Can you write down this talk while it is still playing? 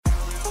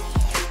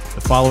The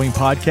following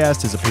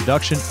podcast is a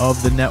production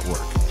of the network.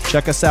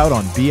 Check us out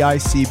on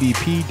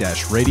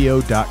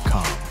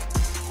bicbp-radio.com.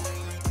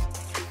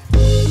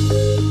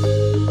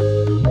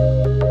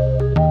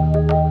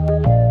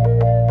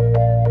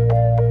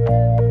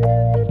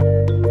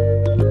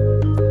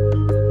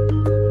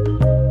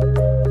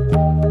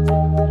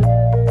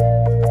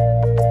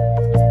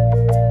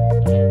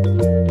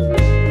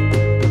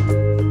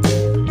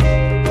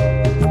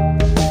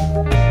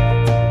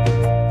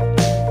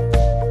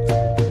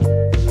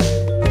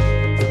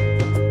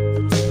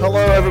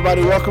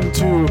 Welcome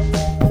to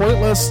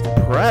Pointless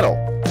Prattle.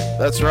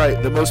 That's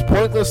right, the most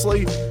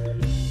pointlessly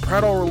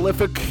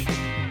prattle-prolific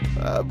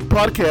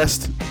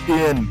podcast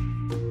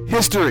in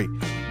history,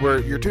 where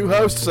your two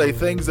hosts say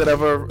things that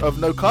are of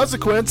no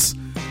consequence,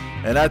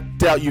 and I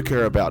doubt you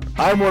care about.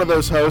 I'm one of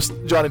those hosts,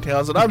 Johnny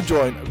Townsend. I'm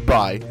joined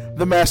by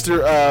the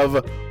master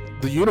of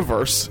the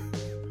universe,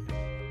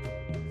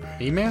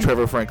 He-Man?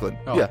 Trevor Franklin.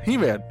 Oh. Yeah,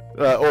 He-Man,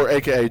 or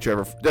AKA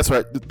Trevor. That's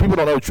right. People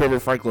don't know Trevor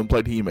Franklin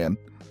played He-Man.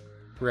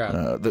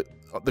 Right.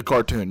 The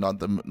cartoon, not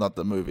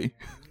the movie.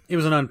 It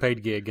was an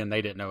unpaid gig, and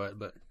they didn't know it,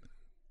 but...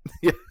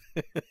 Yeah.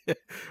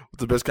 It's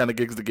the best kind of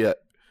gigs to get.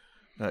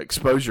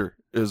 Exposure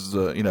is,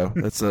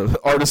 that's an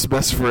artist's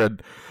best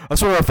friend.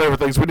 That's one of my favorite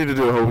things. We need to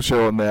do a whole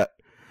show on that,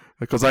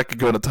 because I could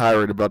go on a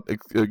tirade about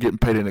getting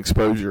paid in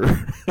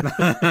exposure.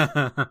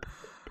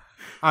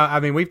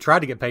 I mean, we've tried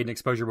to get paid in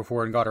exposure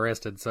before and got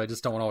arrested, so it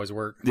just don't always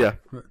work. Yeah,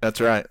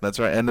 that's right.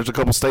 And there's a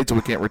couple states that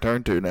we can't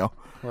return to now.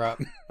 Right.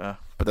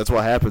 But that's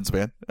what happens,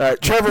 man. All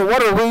right, Trevor,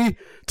 what are we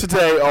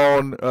today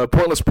on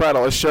Pointless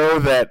Prattle, a show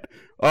that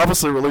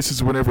obviously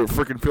releases whenever it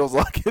freaking feels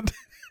like it?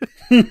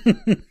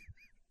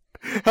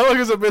 How long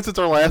has it been since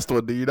our last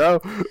one? Do you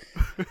know?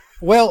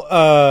 Well,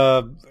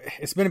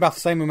 it's been about the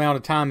same amount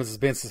of time as it's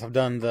been since I've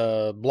done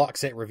the block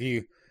set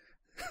review.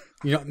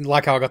 You know,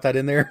 like how I got that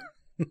in there?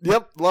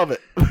 Yep, love it.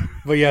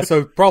 But yeah,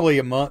 so probably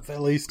a month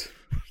at least.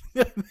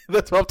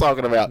 That's what I'm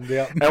talking about.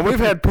 Yep. And we've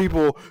had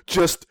people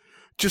just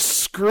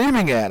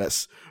screaming at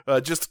us,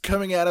 just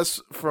coming at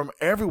us from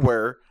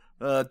everywhere,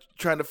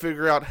 trying to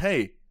figure out,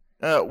 hey,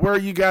 where are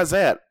you guys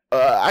at?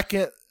 I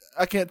can't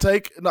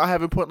take not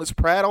having Pointless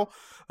Prattle.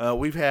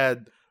 We've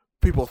had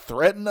people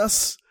threaten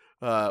us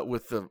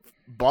with the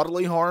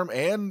bodily harm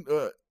and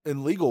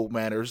in legal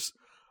matters.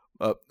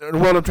 And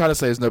what I'm trying to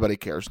say is nobody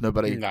cares.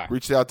 Nobody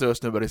reached out to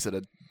us. Nobody said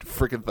a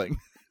freaking thing.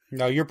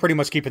 No, you're pretty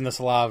much keeping this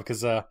alive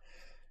because,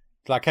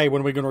 like, hey,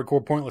 when are we going to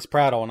record Pointless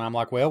Prattle? And I'm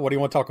like, well, what do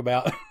you want to talk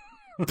about?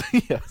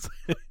 Yes.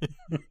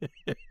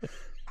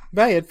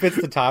 But hey, it fits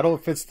the title.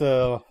 It fits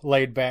the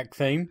laid-back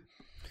theme.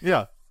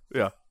 Yeah.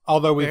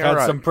 Although we've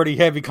had some pretty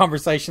heavy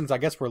conversations, I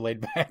guess we're laid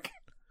back.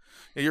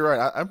 Yeah, you're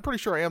right. I'm pretty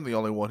sure I am the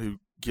only one who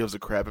gives a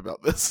crap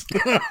about this.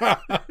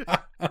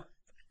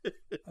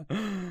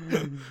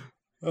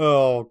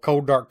 Oh,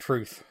 cold, dark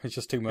truth. It's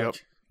just too much. Yep.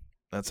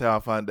 That's how I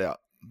find out.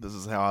 This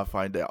is how I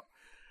find out.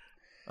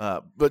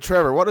 But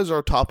Trevor, what is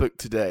our topic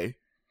today?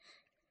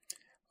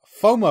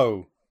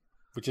 FOMO,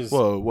 which is...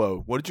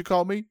 Whoa. What did you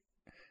call me?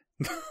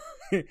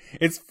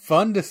 It's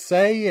fun to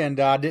say, and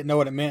I didn't know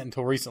what it meant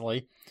until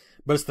recently.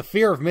 But it's the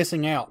fear of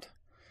missing out.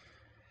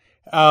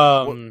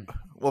 Well,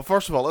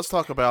 first of all, let's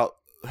talk about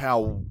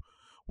how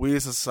we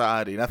as a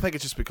society, and I think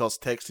it's just because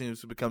texting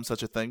has become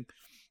such a thing.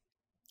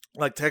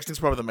 Like, texting is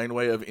probably the main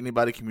way of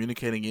anybody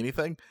communicating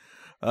anything,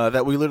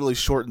 that we literally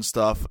shorten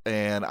stuff.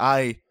 And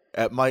I,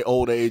 at my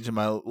old age, in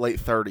my late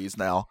 30s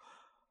now,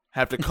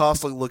 have to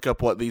constantly look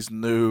up what these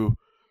new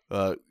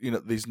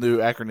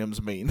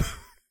acronyms mean.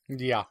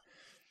 Yeah.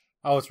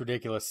 Oh, it's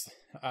ridiculous.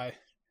 It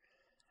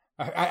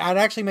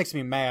actually makes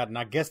me mad, and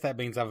I guess that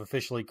means I've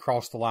officially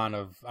crossed the line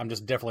of I'm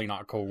just definitely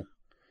not cool.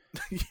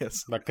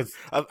 Yes. Because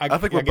I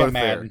think we're get both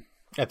mad there.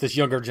 at this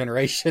younger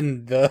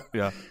generation, the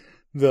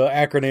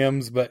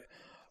acronyms, but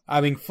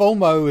I mean,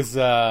 FOMO is,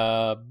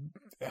 I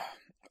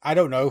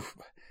don't know.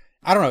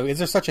 Is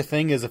there such a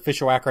thing as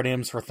official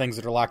acronyms for things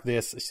that are like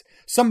this?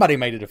 Somebody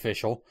made it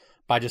official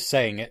by just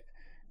saying it,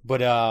 but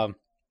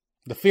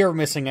the fear of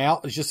missing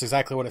out is just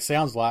exactly what it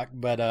sounds like,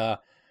 but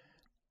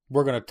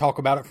we're going to talk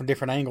about it from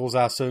different angles,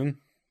 I assume,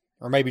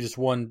 or maybe just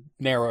one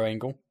narrow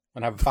angle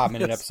and have a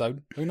 5-minute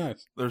episode. Who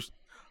knows?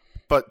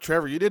 But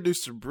Trevor, you did do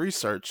some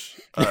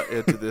research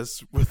into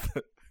this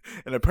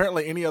and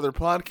apparently any other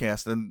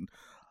podcast, and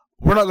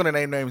we're not going to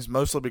name names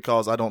mostly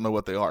because I don't know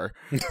what they are.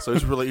 So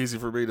it's really easy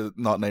for me to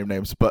not name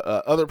names. But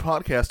other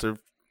podcasts are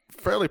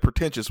fairly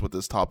pretentious with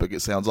this topic,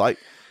 it sounds like.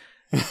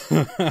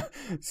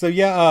 So,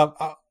 yeah,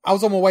 I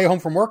was on my way home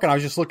from work and I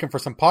was just looking for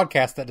some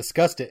podcasts that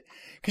discussed it.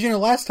 Because,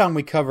 last time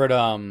we covered,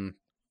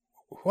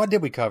 what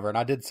did we cover? And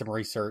I did some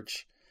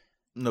research.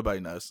 Nobody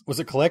knows. Was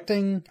it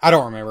collecting? I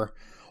don't remember.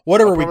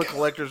 Whatever we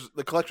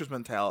the collector's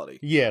mentality.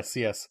 Yes.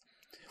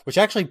 Which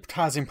actually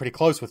ties in pretty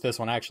close with this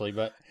one, actually,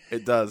 but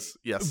it does.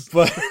 Yes,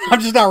 but I'm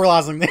just not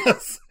realizing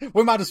this.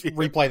 We might just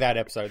replay that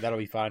episode. That'll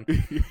be fine.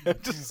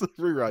 Just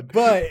rerun.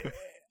 But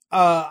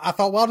I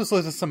thought, well, I'll just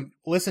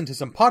listen to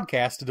some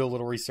podcasts to do a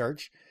little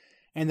research.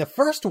 And the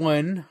first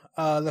one,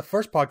 the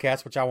first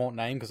podcast, which I won't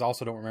name because I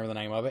also don't remember the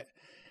name of it,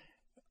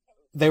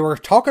 they were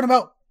talking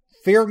about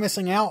fear of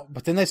missing out,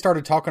 but then they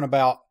started talking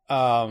about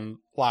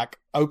like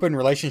open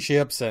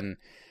relationships, and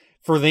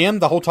for them,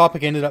 the whole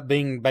topic ended up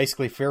being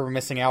basically fear of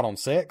missing out on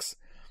sex.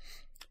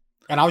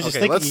 And I was just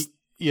thinking,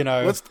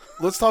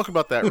 let's talk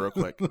about that real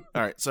quick. All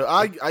right, so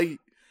I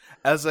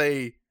as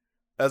a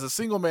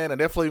single man, and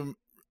definitely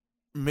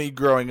me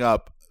growing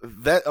up,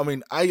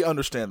 I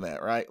understand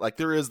that, right? Like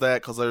there is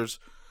that, because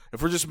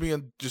if we're just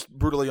being just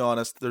brutally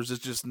honest, there's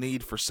just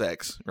need for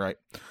sex, right?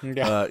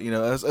 Yeah.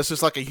 It's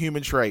just like a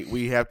human trait.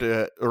 We have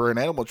to, or an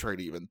animal trait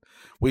even.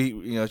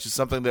 It's just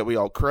something that we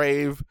all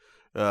crave,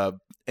 so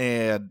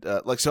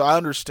I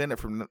understand it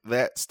from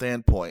that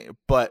standpoint.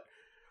 But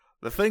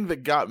the thing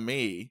that got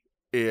me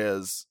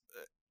is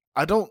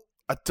I don't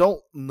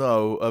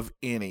know of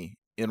any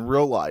in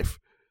real life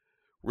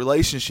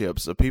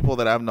relationships of people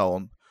that I've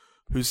known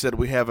who said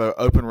we have an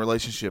open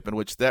relationship in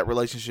which that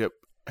relationship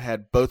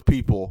had both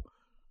people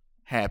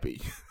happy.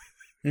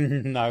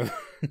 No.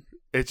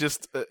 It's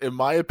just, in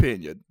my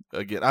opinion,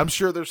 again, I'm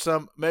sure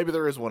maybe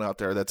there is one out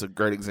there that's a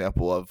great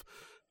example of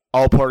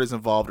all parties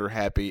involved are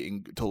happy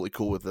and totally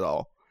cool with it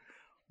all.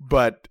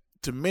 But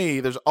to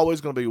me, there's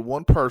always going to be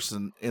one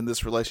person in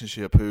this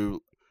relationship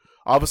who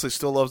obviously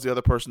still loves the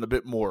other person a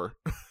bit more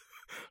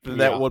than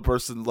that one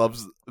person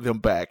loves them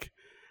back.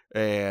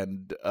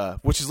 And,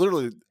 which is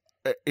literally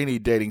any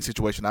dating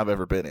situation I've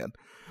ever been in.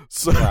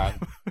 So, right.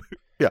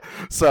 Yeah.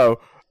 So,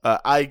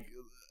 I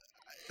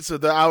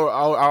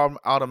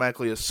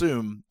automatically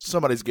assume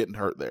somebody's getting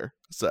hurt there.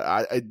 So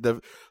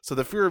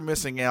the fear of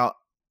missing out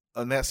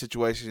in that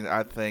situation,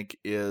 I think,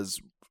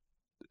 is,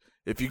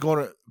 if you're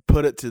going to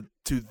put it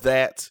to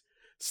that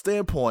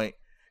standpoint,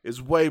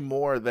 is way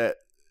more that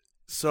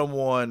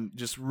someone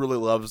just really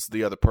loves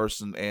the other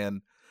person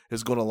and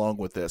is going along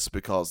with this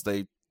because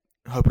they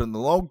hoping in the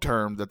long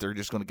term that they're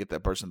just going to get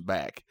that person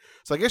back.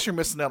 So I guess you're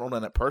missing out on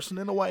that person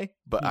in a way,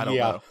 but I don't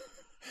know.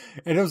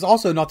 And it was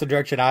also not the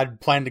direction I'd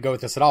planned to go with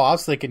this at all. I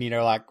was thinking,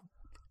 like,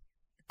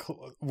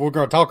 we're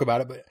going to talk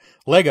about it, but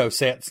Lego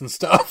sets and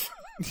stuff.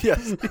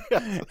 Yes.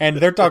 And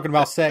they're talking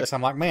about sex.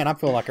 I'm like, man, I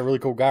feel like a really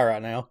cool guy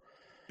right now.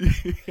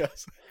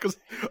 Yes. Because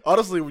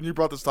honestly, when you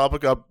brought this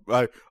topic up,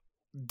 I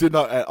did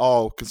not at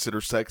all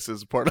consider sex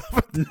as part of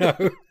it.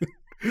 No.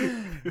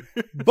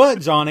 But,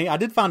 Johnny, I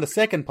did find a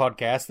second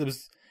podcast.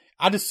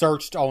 I just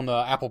searched on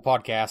the Apple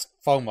Podcast,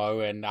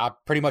 FOMO, and I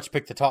pretty much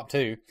picked the top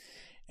two.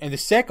 And the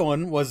second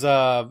one was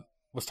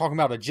talking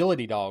about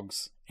agility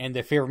dogs and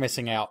the fear of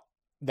missing out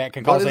that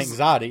can cause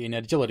anxiety in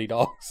agility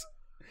dogs.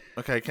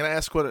 Okay, can I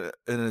ask what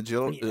an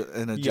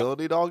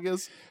agility dog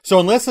is? So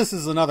unless this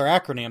is another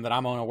acronym that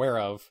I'm unaware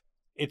of,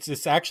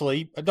 it's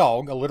actually a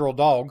dog, a literal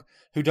dog,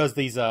 who does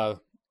these, I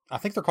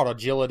think they're called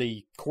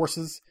agility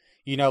courses.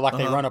 They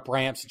run up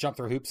ramps and jump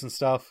through hoops and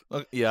stuff.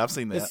 Yeah, I've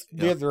seen that.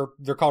 Yeah,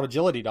 they're called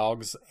agility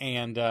dogs,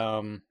 and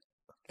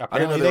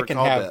apparently they can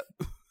have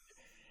that.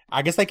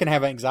 I guess they can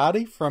have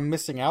anxiety from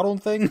missing out on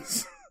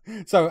things.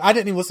 So I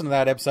didn't even listen to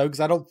that episode because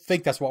I don't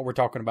think that's what we're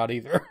talking about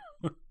either.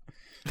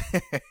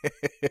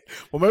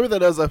 Well, maybe that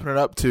does open it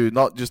up to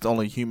not just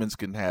only humans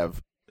can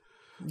have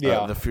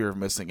the fear of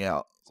missing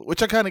out,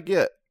 which I kind of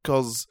get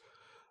because,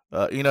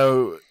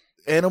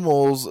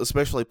 animals,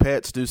 especially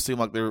pets, do seem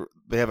like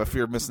they have a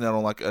fear of missing out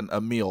on like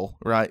a meal,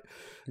 right?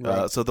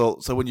 So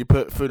when you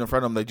put food in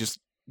front of them, they just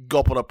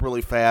gulp it up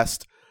really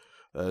fast.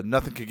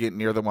 Nothing could get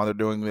near them while they're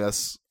doing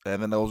this,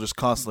 and then they'll just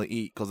constantly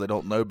eat because they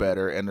don't know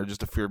better, and they're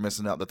just a fear of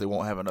missing out that they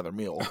won't have another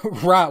meal.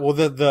 Right. Well,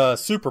 the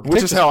super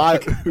which is how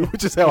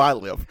I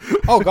live.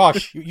 Oh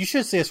gosh, you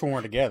should see us when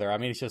we're together. I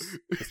mean,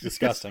 it's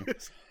disgusting.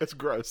 It's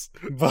gross.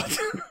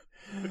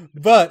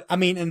 But I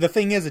mean, and the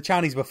thing is, a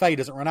Chinese buffet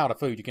doesn't run out of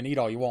food. You can eat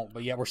all you want,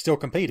 but yet we're still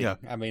competing. Yeah.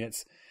 I mean,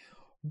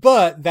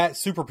 but that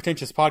super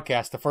pretentious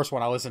podcast, the first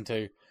one I listened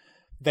to,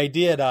 they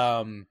did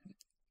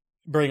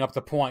bring up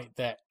the point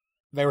that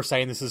they were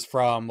saying this is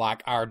from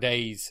like our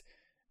days,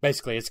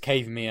 basically as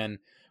cavemen,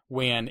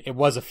 when it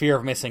was a fear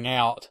of missing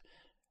out.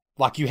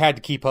 Like you had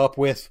to keep up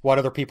with what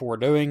other people were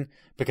doing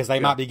because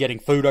they might be getting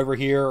food over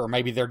here, or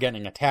maybe they're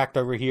getting attacked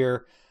over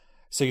here.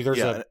 So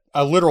there's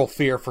a literal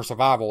fear for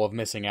survival of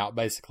missing out,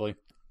 basically.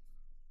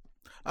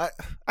 I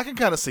can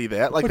kind of see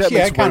that. Like, that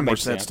makes way more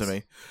sense to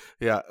me.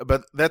 Yeah,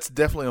 but that's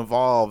definitely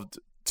evolved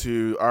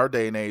to our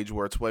day and age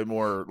where it's way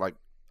more, like,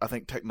 I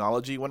think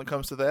technology when it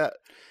comes to that.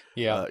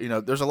 Yeah.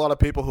 There's a lot of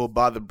people who will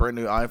buy the brand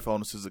new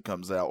iPhone as soon as it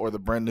comes out, or the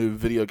brand new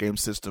video game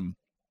system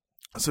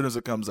as soon as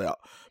it comes out,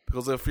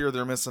 because they fear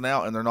they're missing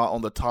out and they're not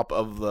on the top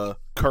of the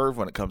curve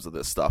when it comes to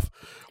this stuff.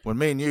 When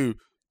me and you,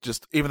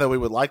 just even though we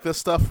would like this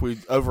stuff, we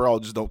overall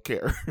just don't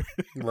care.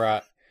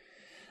 Right.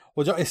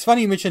 Well, it's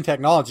funny you mentioned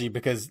technology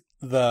because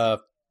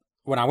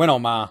when I went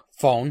on my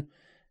phone,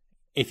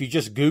 if you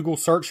just Google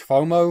search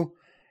FOMO,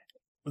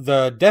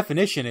 the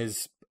definition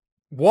is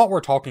what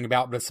we're talking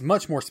about, but it's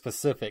much more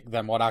specific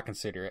than what I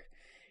consider it.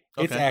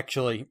 Okay.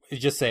 It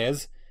just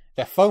says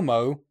that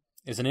FOMO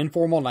is an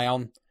informal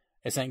noun.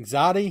 It's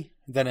anxiety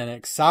that an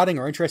exciting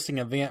or interesting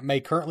event may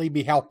currently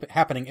be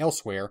happening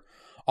elsewhere,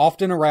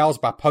 often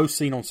aroused by posts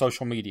seen on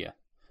social media.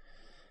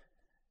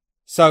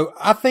 So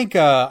I think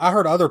I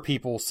heard other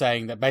people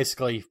saying that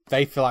basically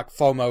they feel like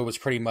FOMO was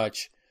pretty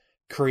much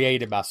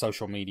created by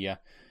social media,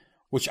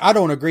 which I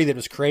don't agree that it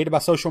was created by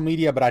social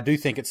media, but I do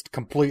think it's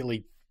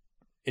completely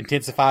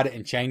intensified it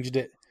and changed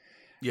it.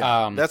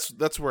 Yeah,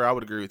 that's where I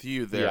would agree with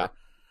you there. Yeah.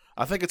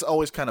 I think it's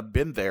always kind of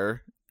been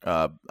there.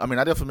 I mean,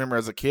 I definitely remember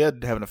as a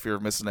kid having a fear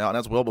of missing out, and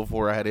that's well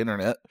before I had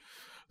internet.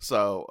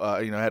 So,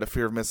 I had a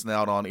fear of missing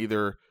out on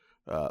either,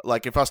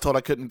 like if I was told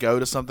I couldn't go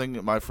to something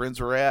that my friends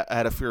were at, I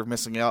had a fear of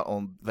missing out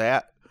on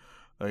that,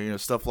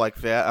 stuff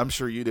like that. I'm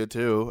sure you did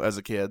too as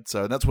a kid.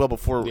 So that's well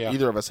before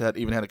either of us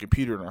even had a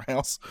computer in our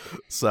house.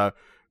 So,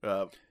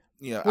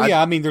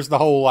 I mean, there's the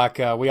whole,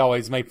 we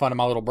always made fun of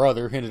my little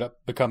brother who ended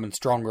up becoming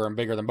stronger and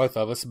bigger than both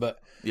of us, but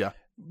yeah.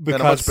 And a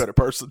much better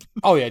person.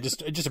 Oh yeah,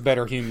 just a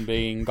better human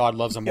being. God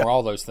loves him more.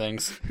 All those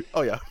things.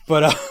 Oh yeah.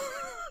 But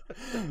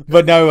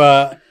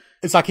no,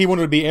 it's like he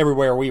wanted to be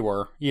everywhere we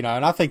were, and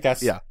I think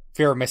that's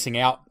fear of missing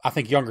out. I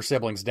think younger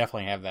siblings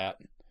definitely have that.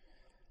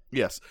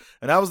 Yes,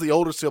 and I was the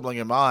older sibling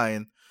in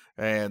mine,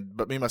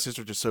 but me and my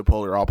sister are just so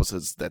polar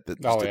opposites that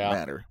just didn't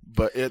matter.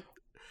 But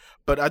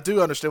I do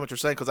understand what you're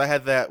saying because I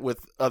had that with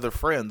other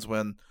friends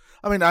when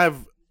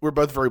we're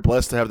both very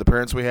blessed to have the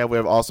parents we have. We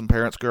have awesome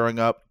parents growing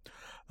up,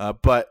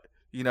 but.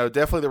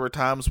 Definitely there were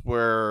times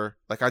where,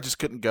 I just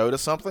couldn't go to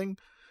something.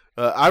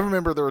 I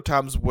remember there were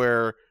times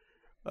where,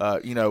 I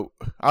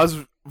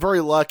was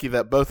very lucky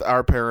that both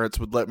our parents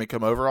would let me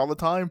come over all the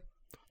time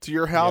to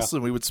your house,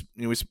 and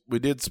I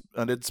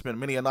did spend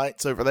many a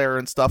nights over there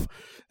and stuff,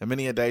 and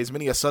many a days,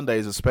 many a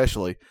Sundays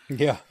especially.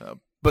 Yeah.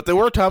 But there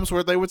were times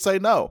where they would say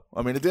no.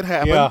 I mean, it did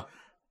happen. Yeah.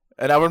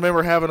 And I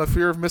remember having a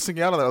fear of missing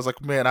out on that. I was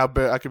like, man, I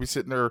bet I could be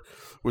sitting there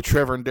with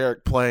Trevor and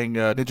Derek playing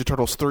Ninja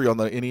Turtles 3 on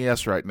the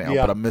NES right now,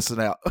 but I'm missing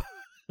out.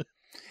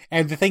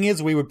 And the thing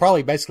is, we would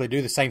probably basically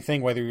do the same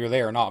thing whether you were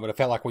there or not, but it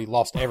felt like we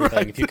lost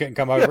everything if you couldn't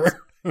come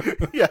over.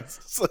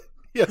 Yes.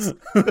 Yes.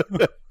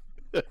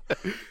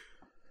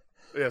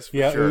 Yes, for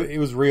sure. It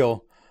was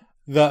real.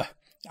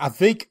 I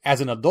think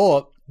as an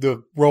adult,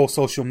 the role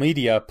social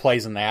media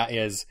plays in that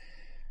is,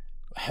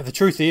 the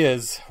truth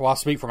is, I'll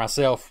speak for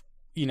myself,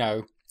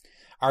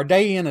 our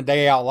day in and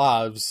day out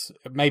lives,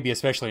 maybe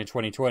especially in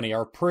 2020,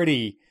 are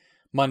pretty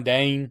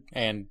mundane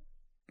and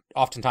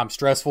oftentimes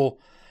stressful.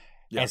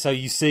 Yeah. And so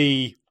you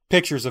see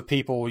pictures of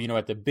people,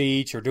 at the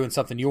beach or doing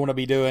something you want to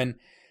be doing.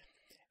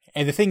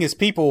 And the thing is,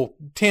 people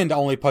tend to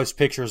only post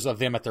pictures of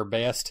them at their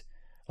best.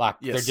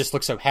 They just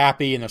look so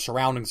happy and their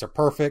surroundings are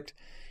perfect.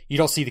 You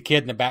don't see the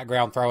kid in the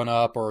background throwing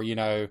up or,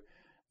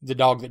 the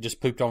dog that just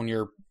pooped on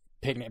your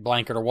picnic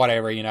blanket or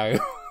whatever,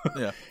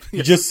 Yeah.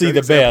 You just see the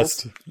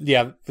examples. Best.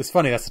 Yeah. It's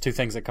funny. That's the two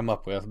things that come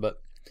up with, but.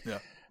 Yeah.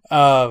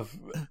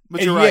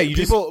 But you're right.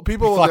 People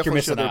will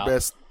definitely show their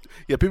best.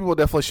 Yeah. People will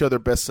definitely show their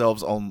best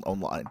selves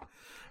online.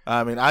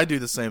 I mean, I do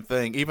the same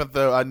thing. Even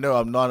though I know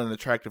I'm not an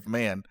attractive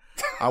man,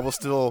 I will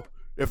still,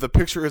 if the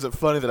picture isn't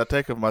funny that I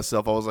take of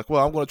myself, I was like,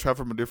 well, I'm going to try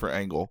from a different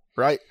angle,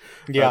 right?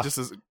 Yeah.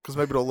 Because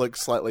maybe it'll look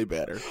slightly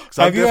better.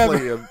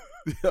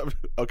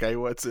 Okay,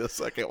 what's this?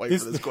 I can't wait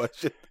for this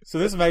question. So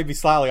this may be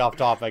slightly off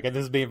topic, and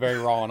this is being very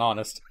raw and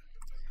honest.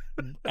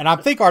 And I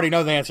think I already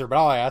know the answer, but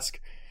I'll ask.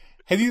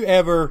 Have you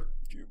ever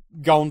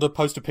gone to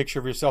post a picture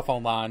of yourself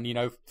online?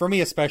 For me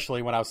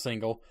especially when I was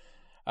single,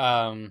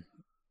 and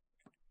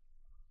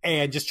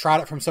just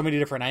tried it from so many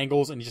different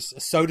angles, and just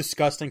so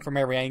disgusting from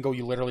every angle,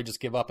 you literally just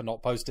give up and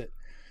don't post it.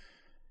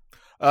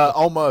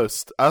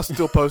 Almost. I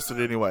still post it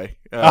anyway,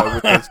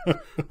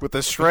 with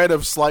a shred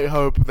of slight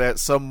hope that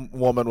some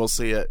woman will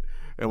see it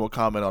and will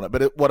comment on it.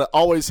 But what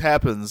always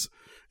happens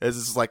is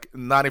it's like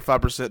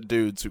 95%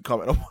 dudes who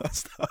comment on my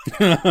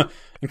stuff,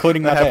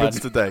 including my dad. That happens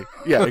today.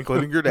 Yeah,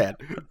 including your dad.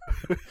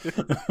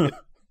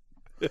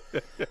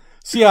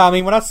 So yeah, I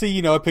mean, when I see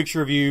a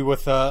picture of you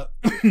with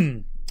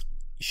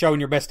showing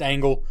your best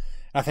angle,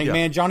 I think,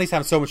 man, Johnny's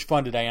having so much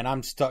fun today, and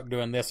I'm stuck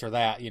doing this or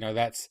that.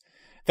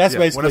 That's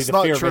basically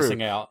the fear of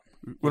missing out.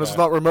 When it's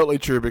not remotely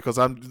true, because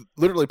I'm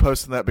literally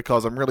posting that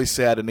because I'm really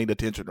sad and need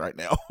attention right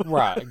now.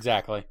 Right,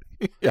 exactly.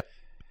 Yeah.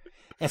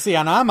 And see,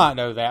 and I might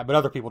know that, but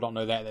other people don't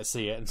know that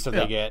see it, and so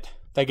they get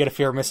a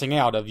fear of missing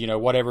out of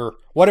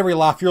whatever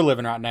life you're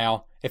living right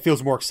now. It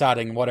feels more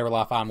exciting than whatever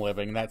life I'm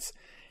living. That's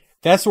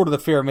sort of the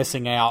fear of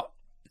missing out.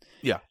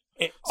 Yeah.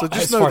 So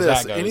just know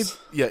this: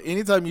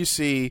 anytime you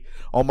see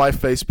on my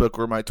Facebook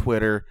or my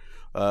Twitter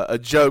a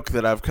joke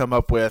that I've come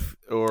up with,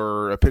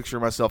 or a picture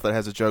of myself that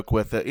has a joke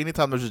with it,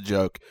 anytime there's a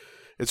joke,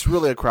 it's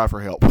really a cry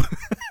for help.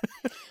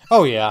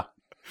 Oh yeah,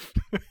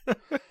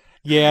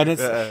 yeah. And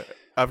it's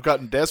I've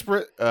gotten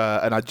desperate,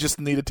 and I just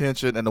need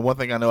attention. And the one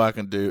thing I know I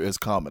can do is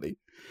comedy,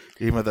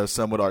 even though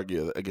some would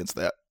argue against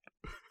that.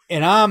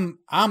 And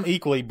I'm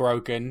equally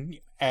broken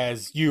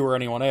as you or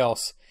anyone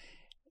else,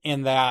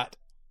 in that,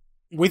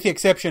 with the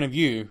exception of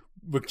you,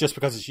 just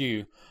because it's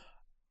you,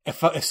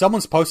 if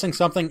someone's posting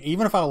something,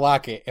 even if I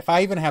like it, if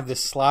I even have the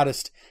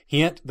slightest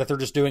hint that they're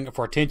just doing it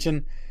for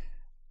attention,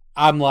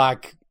 I'm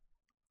like,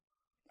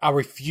 I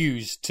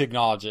refuse to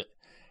acknowledge it.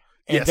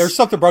 And there's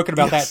something broken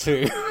about that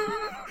too.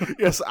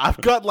 Yes,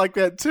 I've got like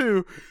that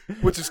too,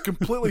 which is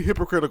completely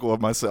hypocritical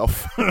of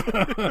myself.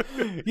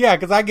 Yeah,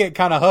 because I get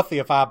kind of huffy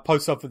if I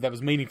post something that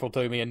was meaningful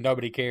to me and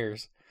nobody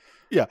cares.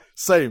 Yeah,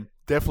 same.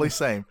 Definitely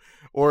same.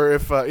 Or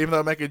if even though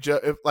I make a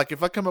joke,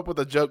 if I come up with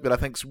a joke that I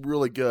think's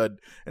really good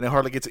and it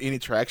hardly gets any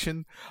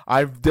traction,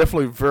 I'm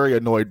definitely very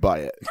annoyed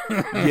by it.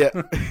 Yeah,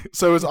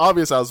 so it's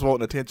obvious I was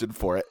wanting attention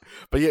for it.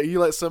 But yeah, you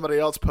let somebody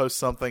else post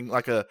something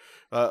like a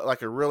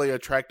really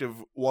attractive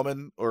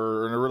woman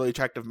or a really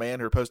attractive man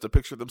who post a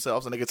picture of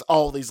themselves and it gets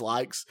all these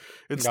likes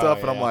and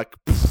stuff, and I'm like,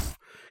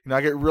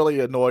 I get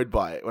really annoyed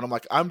by it. And I'm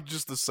like, I'm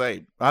just the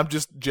same. I'm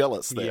just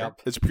jealous there.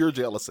 Yep. It's pure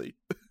jealousy.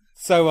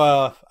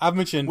 So I've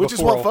mentioned which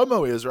before, is what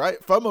FOMO is, right?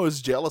 FOMO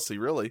is jealousy,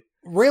 really.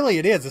 Really,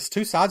 it is. It's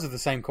two sides of the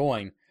same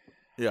coin.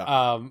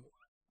 Yeah.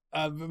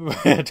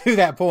 To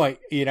that point,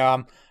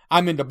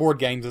 I'm into board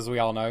games, as we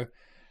all know.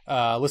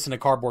 Listen to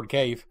Cardboard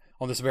Cave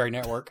on this very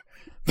network.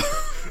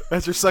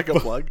 That's your second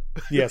plug.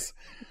 Yes,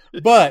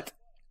 but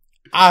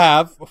I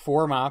have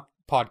for my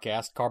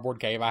podcast,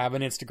 Cardboard Cave, I have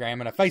an Instagram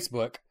and a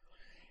Facebook,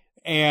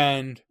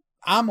 and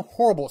I'm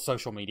horrible at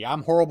social media.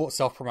 I'm horrible at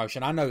self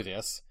promotion. I know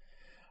this.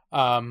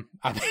 I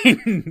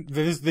mean,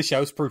 this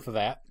show's proof of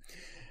that.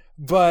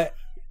 But,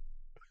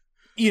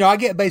 I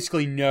get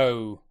basically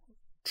no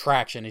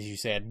traction, as you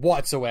said,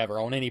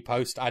 whatsoever on any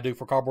post I do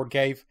for Cardboard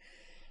Cave.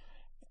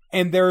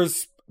 And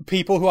there's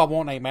people who I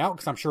won't name out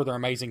because I'm sure they're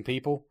amazing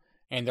people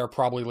and they're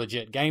probably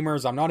legit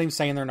gamers. I'm not even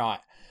saying they're not.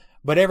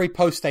 But every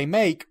post they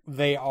make,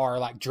 they are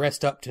like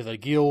dressed up to the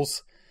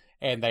gills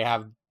and they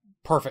have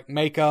perfect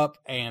makeup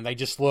and they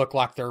just look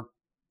like they're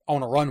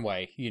on a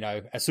runway,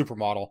 a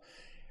supermodel.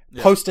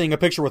 Yeah. Posting a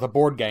picture with a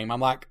board game. I'm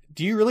like,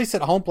 do you really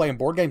sit at home playing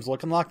board games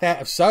looking like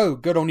that? If so,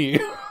 good on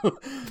you.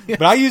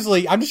 But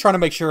I'm just trying to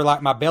make sure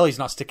like my belly's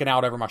not sticking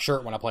out over my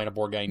shirt when I play in a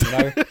board game,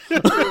 I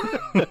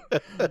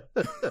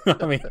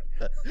mean,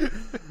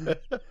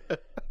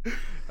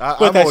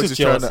 but that's just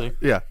jealousy.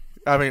 Yeah.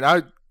 I mean,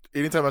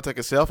 anytime I take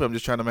a selfie, I'm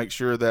just trying to make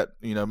sure that,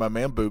 my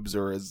man boobs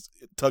are as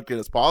tucked in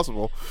as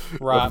possible.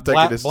 Right.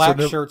 Black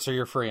shirts are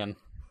your friend.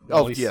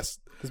 Oh, yes.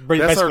 That's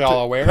basically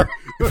all I wear.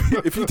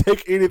 If you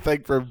take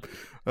anything from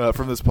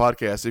this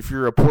podcast, if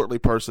you're a portly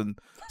person,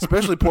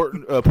 especially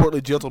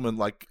portly gentleman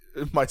like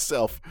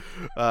myself,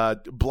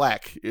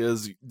 black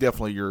is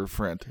definitely your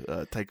friend.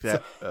 Take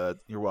that.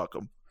 You're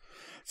welcome.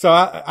 So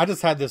I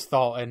just had this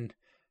thought, and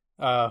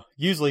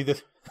usually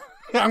this,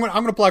 I'm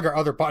gonna plug our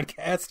other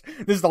podcast.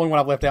 This is the only one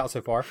I've left out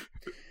so far.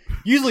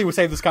 Usually we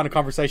save this kind of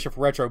conversation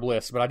for Retro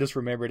Bliss, but I just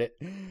remembered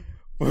it.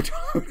 We're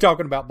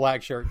talking about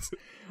black shirts.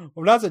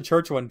 When I was at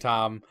church one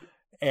time,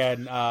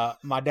 and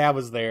my dad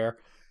was there,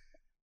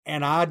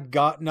 and I'd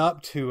gotten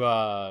up to,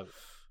 I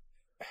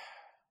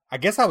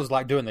guess I was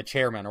like doing the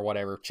chairman or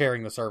whatever,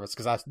 chairing the service,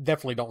 because I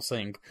definitely don't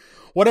sing.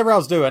 Whatever I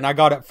was doing, I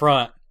got up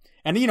front,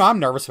 and I'm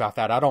nervous about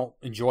that. I don't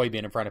enjoy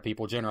being in front of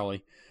people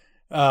generally.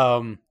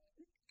 And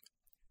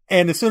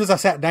as soon as I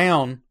sat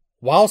down,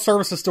 while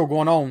service is still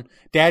going on,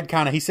 Dad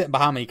he's sitting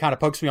behind me, he kind of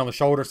pokes me on the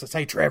shoulder, says,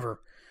 "Hey, Trevor,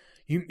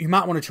 you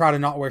might want to try to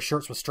not wear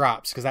shirts with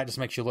stripes, because that just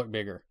makes you look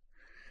bigger."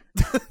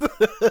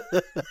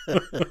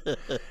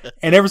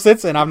 And ever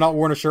since then, I've not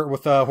worn a shirt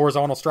with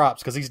horizontal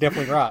stripes because he's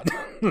definitely right.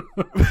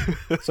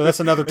 So that's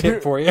another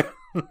tip for you.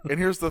 And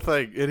here's the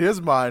thing: in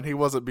his mind, he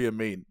wasn't being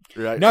mean,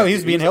 right? No, he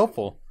was being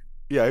helpful.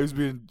 Yeah, he was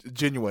being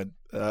genuine,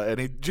 and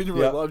he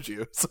genuinely loves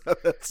you. So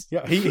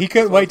he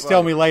couldn't wait to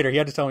tell me later. He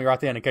had to tell me right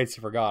then in case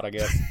he forgot, I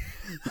guess.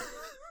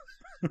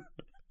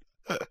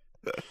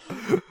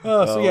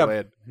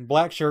 Man.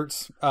 Black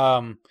shirts.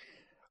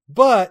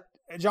 But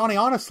Johnny,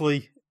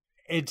 honestly,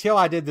 until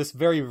I did this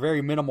very,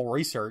 very minimal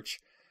research,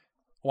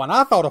 when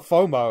I thought of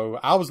FOMO,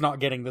 I was not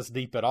getting this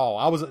deep at all.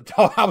 I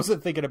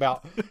wasn't thinking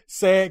about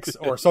sex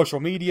or social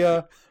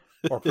media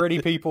or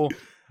pretty people.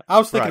 I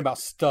was thinking about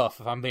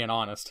stuff, if I'm being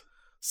honest.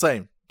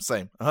 Same,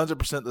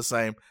 100% the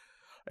same.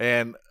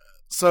 And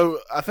so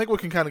I think we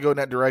can kind of go in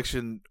that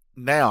direction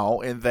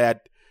now, in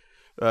that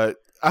I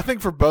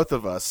think for both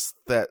of us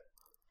that,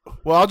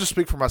 well, I'll just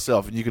speak for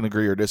myself and you can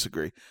agree or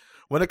disagree.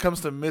 When it comes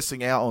to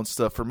missing out on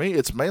stuff, for me,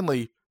 it's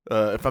mainly,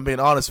 if I'm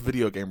being honest,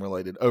 video game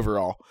related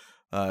overall.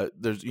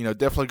 There's,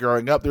 definitely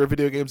growing up, there are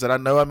video games that I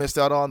know I missed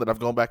out on that I've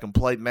gone back and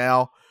played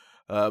now.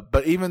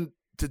 But even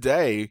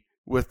today,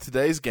 with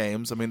today's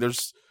games, I mean,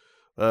 there's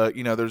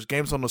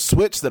games on the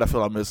Switch that I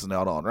feel I'm missing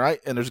out on, right?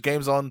 And there's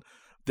games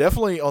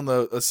definitely on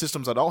the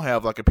systems I don't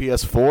have, like a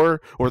PS4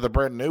 or the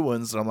brand new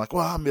ones, and I'm like,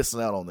 well, I'm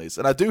missing out on these.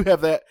 And I do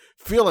have that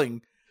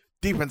feeling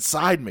deep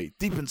inside me,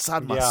 deep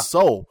inside my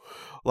soul.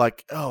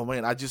 Like, oh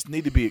man, I just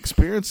need to be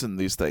experiencing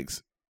these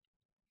things.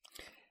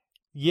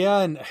 Yeah,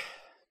 and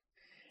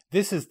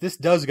this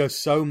does go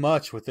so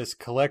much with this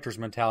collector's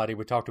mentality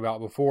we talked about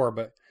before,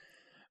 but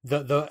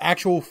the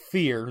actual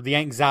fear, the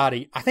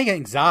anxiety, I think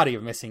anxiety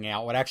of missing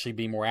out would actually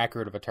be more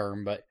accurate of a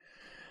term, but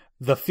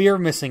the fear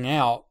of missing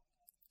out,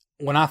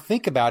 when I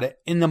think about it,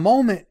 in the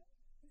moment,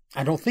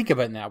 I don't think of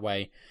it in that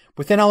way.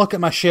 But then I look at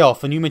my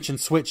shelf, and you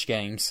mentioned Switch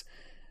games.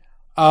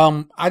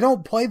 I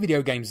don't play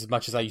video games as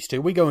much as I used to.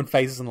 We go in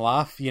phases in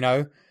life, Yeah.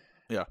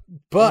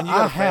 But you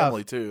have a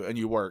family too, and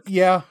you work.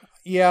 Yeah.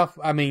 Yeah.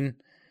 I mean,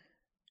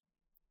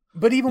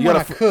 but even when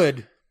I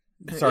could,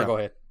 sorry, go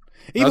ahead.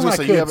 Even when I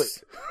could.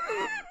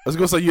 I was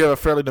going to say you have a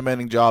fairly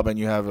demanding job and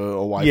you have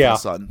a wife and a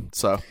son.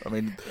 So, I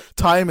mean,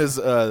 time is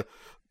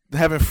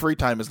having free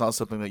time is not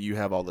something that you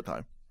have all the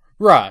time.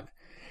 Right.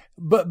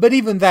 But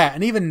even that,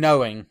 and even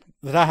knowing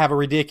that I have a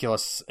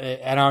ridiculous,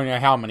 and I don't know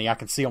how many, I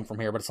can see them from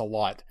here, but it's a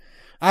lot.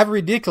 I have a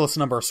ridiculous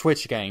number of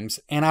Switch games,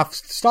 and I've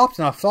stopped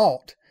and I've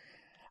thought,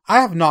 I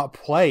have not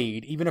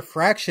played even a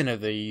fraction of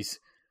these,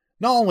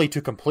 not only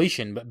to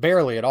completion, but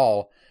barely at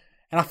all.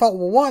 And I thought,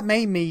 well, what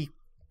made me,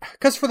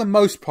 because for the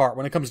most part,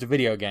 when it comes to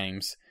video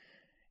games,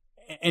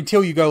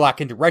 until you go like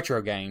into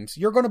retro games,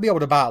 you're going to be able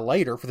to buy it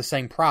later for the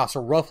same price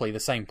or roughly the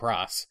same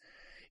price,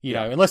 you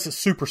know, unless it's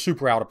super,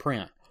 super out of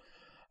print.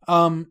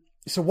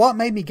 So what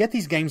made me get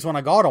these games when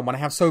I got them, when I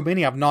have so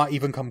many I've not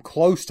even come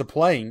close to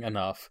playing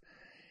enough?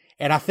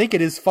 And I think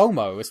it is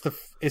FOMO.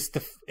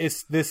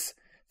 It's this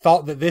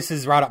thought that this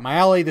is right up my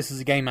alley. This is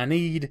a game I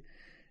need.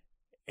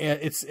 I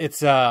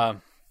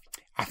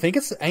think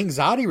it's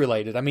anxiety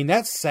related. I mean,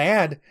 that's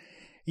sad,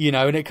 you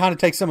know, and it kind of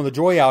takes some of the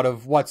joy out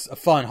of what's a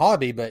fun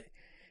hobby, but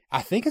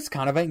I think it's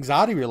kind of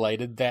anxiety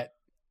related that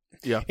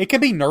it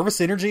can be nervous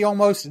energy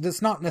almost.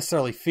 It's not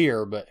necessarily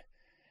fear, but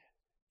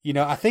you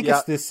know, I think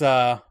it's this,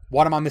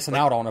 what am I missing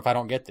out on if I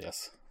don't get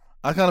this?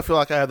 I kind of feel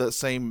like I have that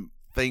same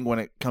thing when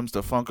it comes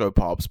to Funko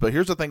Pops, but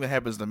here's the thing that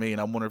happens to me, and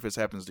I wonder if this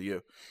happens to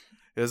you,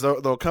 is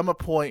there'll come a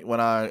point when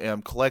I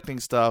am collecting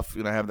stuff,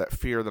 and I have that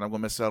fear that I'm going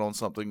to miss out on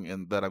something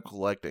and that I'm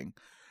collecting.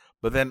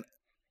 But then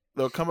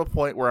there'll come a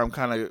point where I'm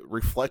kind of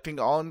reflecting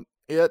on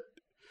it,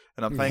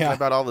 and I'm thinking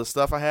about all the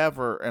stuff I have,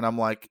 and I'm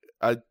like,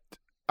 I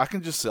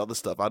can just sell this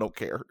stuff. I don't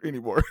care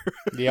anymore.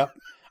 Yep.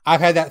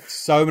 I've had that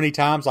so many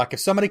times. Like if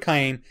somebody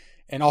came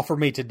and offered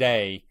me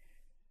today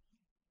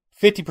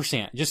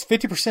 50%, just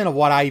 50% of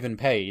what I even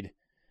paid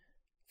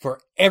for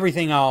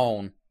everything I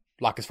own,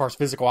 like as far as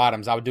physical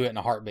items, I would do it in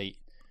a heartbeat.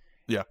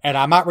 Yeah. And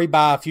I might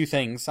rebuy a few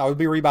things. I would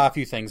rebuy a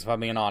few things if I'm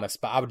being honest,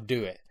 but I would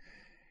do it.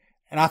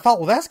 And I thought,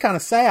 well, that's kind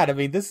of sad. I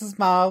mean, this is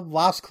my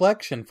life's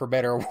collection, for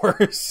better or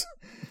worse.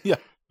 Yeah.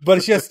 But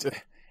it's just, and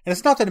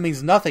it's not that it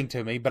means nothing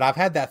to me, but I've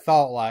had that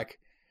thought, like,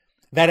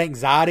 that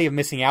anxiety of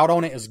missing out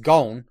on it is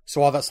gone,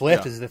 so all that's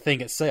left is the thing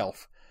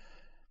itself.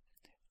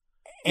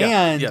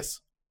 And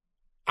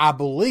I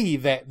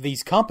believe that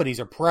these companies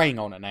are preying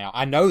on it now.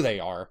 I know they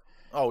are.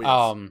 Oh,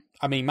 yes.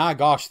 I mean, my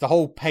gosh, the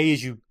whole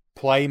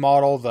pay-as-you-play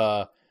model,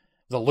 the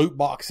loot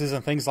boxes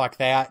and things like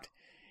that,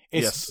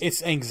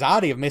 it's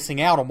anxiety of missing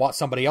out on what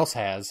somebody else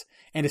has.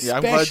 And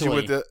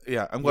especially...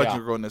 I'm glad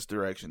you're going this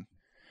direction.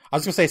 I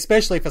was going to say,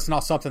 especially if it's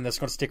not something that's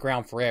going to stick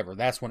around forever.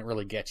 That's when it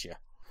really gets you.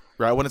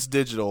 Right, when it's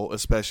digital,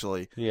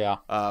 especially. Yeah.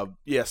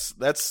 Yes,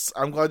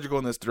 I'm glad you're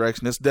going this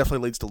direction. This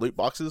definitely leads to loot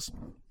boxes.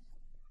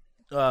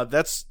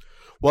 That's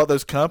what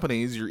those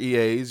companies, your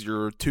EAs,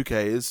 your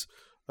 2Ks,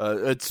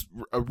 it's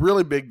a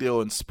really big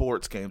deal in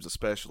sports games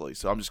especially.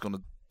 So I'm just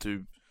going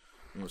to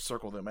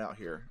circle them out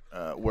here,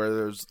 where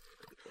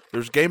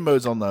there's game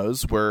modes on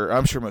those, where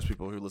I'm sure most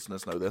people who listen to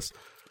this know this,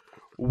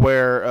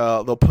 where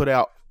they'll put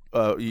out,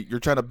 you're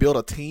trying to build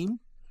a team,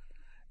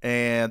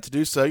 and to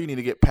do so, you need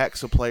to get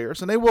packs of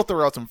players, and they will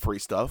throw out some free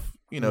stuff,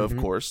 of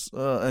course,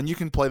 and you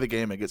can play the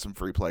game and get some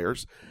free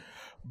players.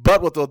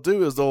 But what they'll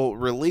do is they'll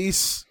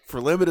release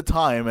for limited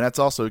time, and that's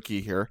also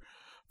key here,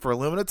 for a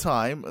limited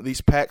time,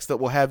 these packs that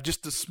will have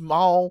just a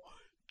small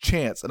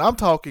chance, and I'm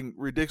talking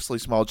ridiculously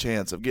small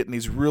chance of getting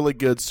these really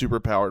good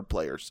superpowered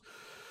players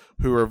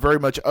who are very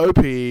much OP.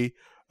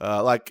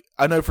 Like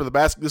I know for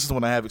the this is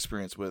one I have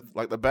experience with.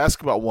 Like the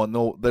basketball one,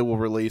 they will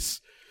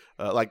release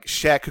like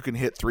Shaq, who can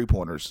hit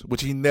 3-pointers,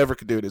 which he never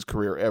could do in his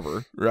career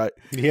ever, right?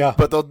 Yeah.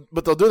 But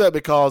they'll do that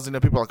because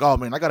people are like, oh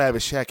man, I gotta have a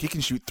Shaq. He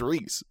can shoot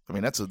threes. I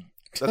mean, that's an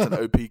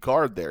OP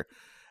card there,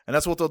 and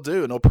that's what they'll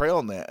do, and they'll prey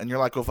on that. And you're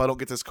like, well, if I don't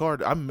get this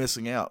card, I'm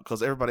missing out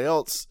because everybody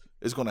else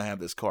is going to have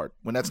this card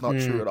when that's not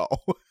true at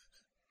all.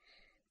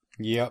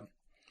 Yep.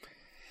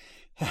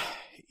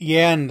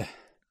 Yeah,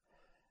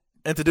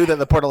 and to do that,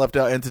 the part I left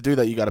out, and to do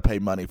that, you got to pay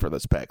money for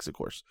those packs, of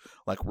course,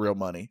 like real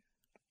money.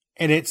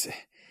 And it's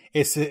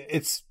what's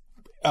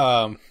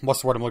the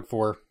word I'm looking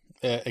for?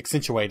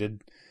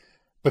 Accentuated,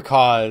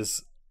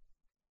 because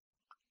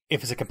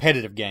if it's a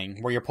competitive game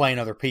where you're playing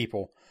other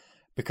people,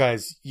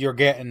 because you're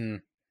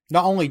getting,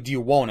 not only do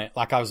you want it,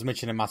 like I was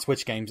mentioning in my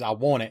Switch games, I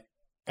want it,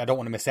 I don't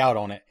want to miss out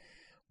on it,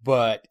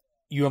 but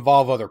you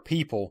involve other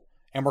people,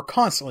 and we're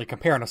constantly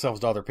comparing ourselves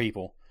to other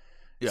people.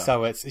 Yeah.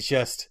 So it's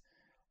just,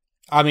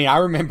 I mean, I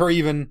remember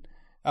even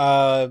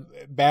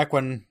back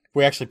when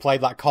we actually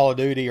played like Call of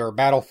Duty or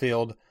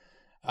Battlefield,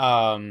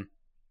 a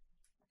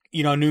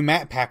new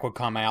map pack would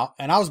come out,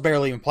 and I was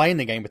barely even playing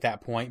the game at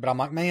that point, but I'm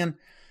like, man,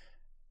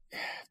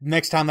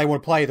 next time they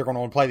want to play, they're going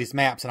to want to play these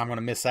maps, and I'm going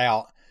to miss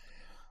out.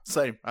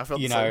 Same. I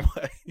felt the same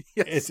way.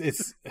 Yes.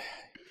 It's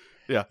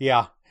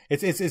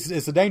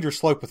It's a dangerous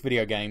slope with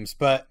video games,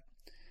 but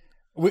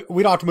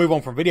we don't have to move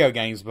on from video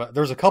games, but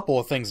there's a couple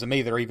of things to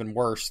me that are even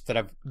worse that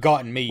have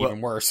gotten me even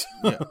worse.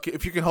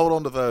 If you can hold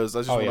on to those, I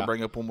just want to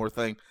bring up one more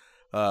thing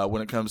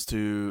when it comes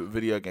to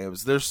video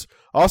games. There's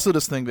also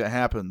this thing that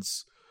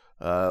happens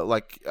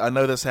Like, I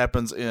know this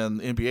happens in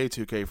NBA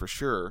 2K for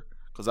sure,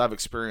 because I've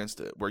experienced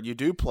it, where you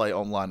do play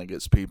online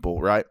against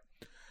people, right?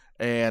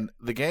 And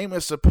the game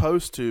is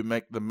supposed to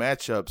make the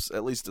matchups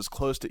at least as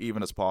close to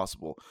even as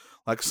possible.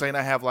 Like, saying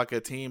I have like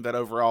a team that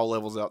overall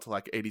levels out to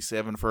like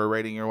 87 for a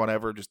rating or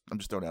whatever. I'm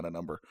just throwing out a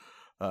number,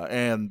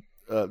 and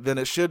then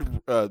it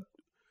should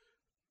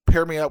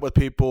pair me up with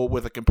people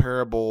with a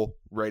comparable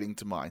rating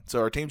to mine. So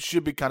our teams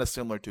should be kind of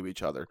similar to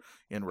each other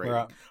in rating.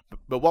 Right.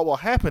 But what will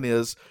happen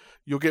is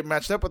you'll get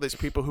matched up with these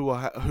people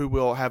who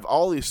will have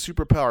all these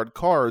super powered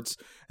cards,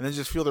 and then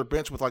just fill their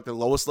bench with like the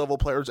lowest level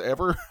players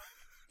ever.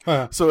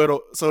 Huh. So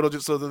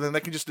then they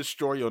can just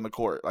destroy you on the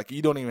court. Like,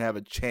 you don't even have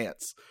a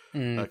chance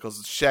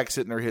because Shaq's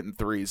sitting there hitting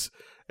threes,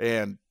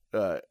 and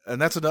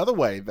that's another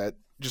way that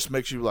just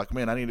makes you like,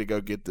 man, I need to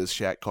go get this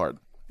Shaq card.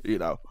 You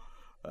know,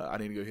 I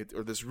need to go hit,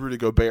 or this Rudy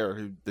Gobert,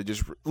 who they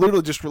just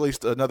literally just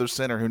released another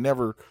center who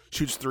never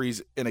shoots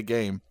threes in a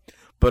game,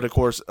 but of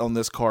course on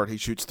this card he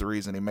shoots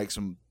threes and he makes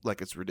them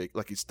like it's ridiculous,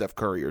 like he's Steph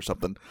Curry or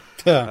something.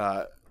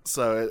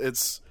 So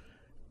it's.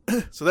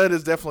 So that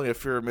is definitely a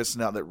fear of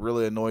missing out that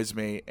really annoys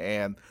me,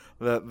 and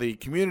the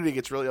community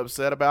gets really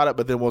upset about it,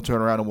 but then we'll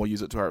turn around and we'll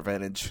use it to our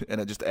advantage, and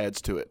it just adds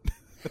to it.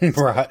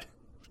 Right.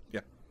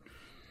 Yeah.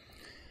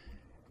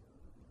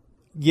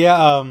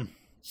 Yeah,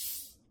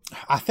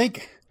 I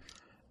think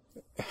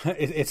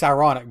it's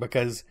ironic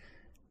because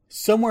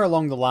somewhere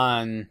along the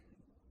line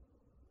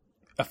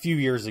a few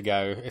years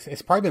ago,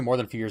 it's probably been more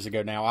than a few years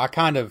ago now,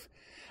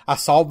 I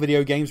saw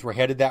video games were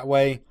headed that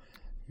way,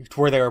 to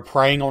where they were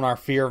preying on our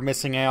fear of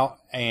missing out,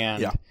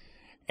 and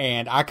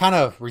I kind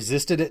of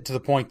resisted it to the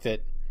point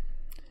that,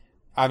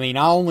 I mean,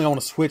 I only own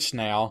a Switch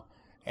now,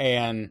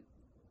 and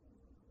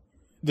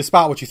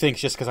despite what you think,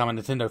 it's just because I'm a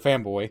Nintendo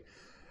fanboy,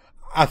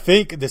 I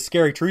think the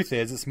scary truth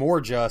is it's more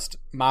just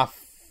my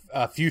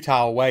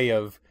futile way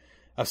of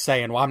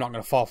saying, well, I'm not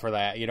going to fall for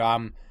that. You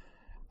know,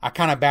 I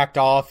kind of backed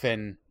off,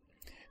 and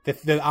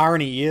the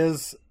irony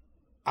is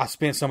I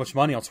spent so much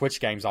money on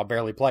Switch games I'll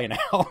barely play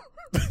now.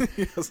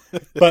 Yes.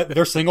 But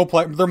they're single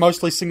player. They're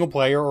mostly single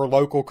player or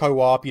local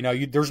co-op. You know,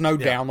 there's no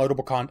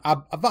downloadable content. I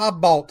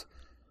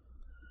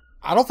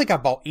don't think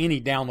I've bought any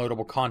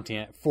downloadable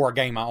content for a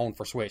game I own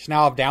for Switch.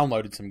 Now I've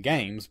downloaded some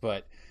games,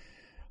 but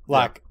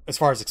as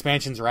far as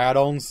expansions or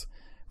add-ons,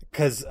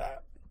 because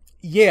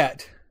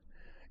yet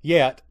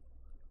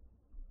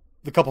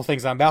the couple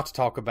things I'm about to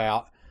talk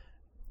about,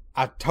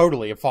 I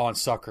totally have fallen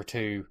sucker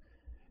to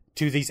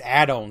these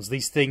add-ons,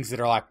 these things that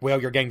are like, well,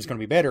 your game's going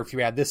to be better if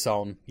you add this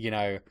on. You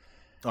know.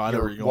 Oh, I know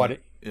where you're going.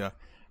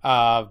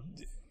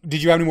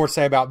 Did you have any more to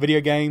say about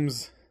video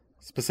games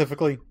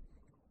specifically?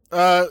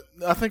 I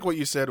think what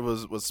you said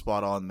was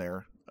spot on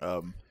there.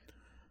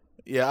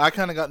 I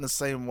kind of got in the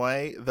same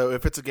way, though.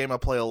 If it's a game I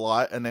play a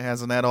lot and it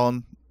has an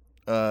add-on,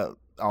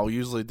 I'll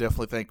usually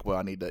definitely think, well,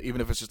 I need to, even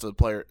if it's just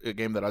a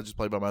game that I just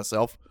play by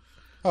myself.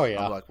 Oh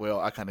yeah. I'm like, well,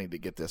 I kind of need to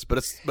get this,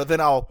 but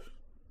then I'll.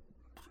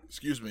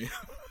 Excuse me.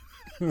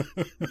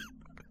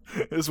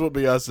 This would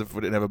be us if we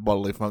didn't have a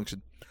bodily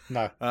function.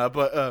 No.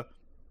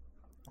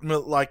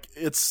 Like,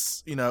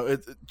 it's, you know,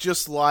 it's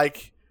just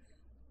like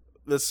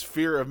this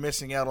fear of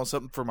missing out on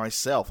something for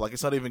myself. Like,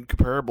 it's not even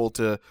comparable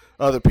to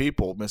other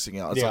people missing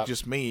out. It's like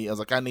just me. I was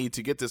like, I need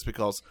to get this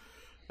because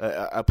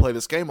I play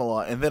this game a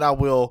lot. And then I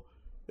will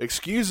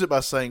excuse it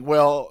by saying,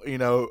 well, you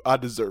know, I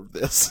deserve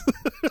this.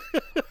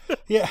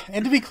 Yeah,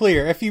 and to be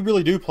clear, if you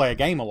really do play a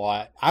game a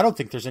lot, I don't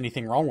think there's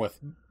anything wrong with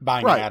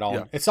buying an add-on.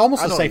 Yeah. It's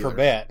almost a safer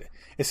bet.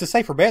 It's a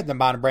safer bet than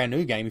buying a brand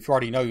new game if you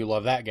already know you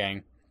love that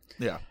game.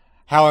 Yeah.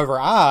 However,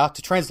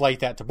 to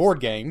translate that to board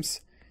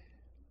games,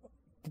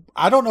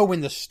 I don't know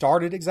when this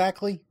started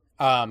exactly,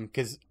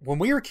 because when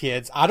we were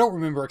kids, I don't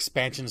remember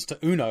expansions to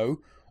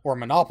Uno or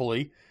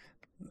Monopoly.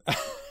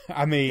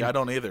 I mean... Yeah, I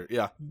don't either,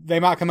 yeah. They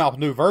might come out with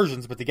new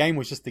versions, but the game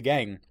was just the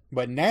game.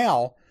 But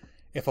now,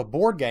 if a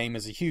board game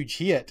is a huge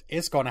hit,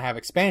 it's going to have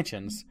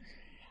expansions.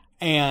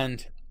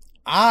 And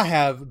I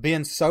have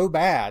been so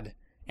bad,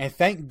 and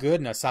thank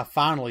goodness I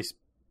finally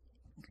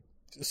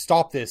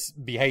stopped this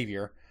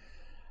behavior.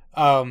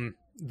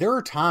 There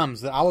are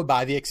times that I would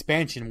buy the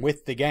expansion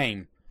with the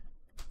game.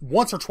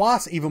 Once or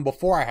twice, even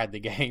before I had the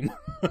game.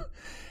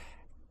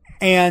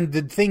 And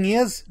the thing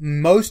is,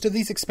 most of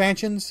these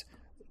expansions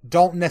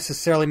don't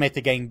necessarily make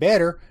the game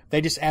better.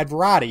 They just add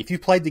variety. If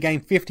you've played the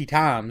game 50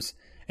 times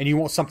and you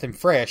want something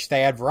fresh,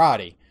 they add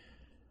variety.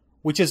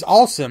 Which is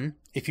awesome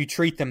if you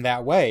treat them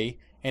that way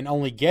and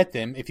only get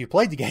them if you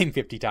played the game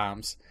 50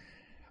 times.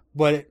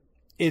 But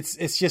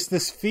it's just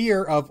this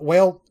fear of,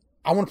 well,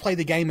 I want to play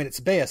the game at its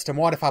best. And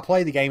what if I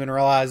play the game and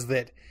realize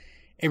that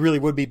it really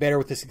would be better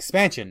with this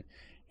expansion?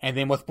 And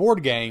then with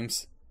board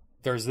games,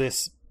 there's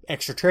this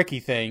extra tricky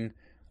thing.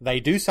 They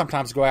do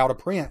sometimes go out of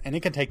print, and it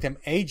can take them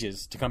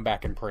ages to come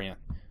back in print.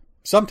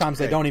 Sometimes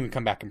they don't even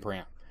come back in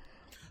print.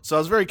 So I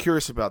was very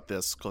curious about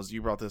this because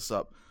you brought this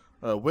up.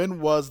 When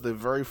was the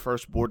very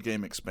first board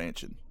game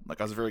expansion? Like,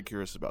 I was very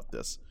curious about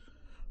this.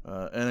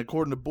 And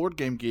according to Board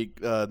Game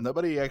Geek,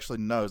 nobody actually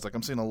knows. Like,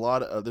 I'm seeing a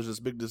lot of, there's this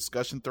big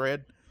discussion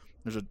thread.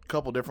 There's a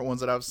couple different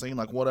ones that I've seen.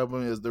 Like, one of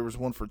them is there was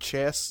one for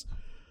chess.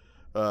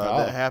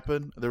 that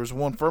happened. There was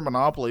one for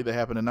Monopoly that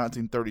happened in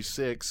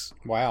 1936.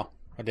 Wow,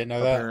 I didn't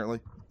know apparently.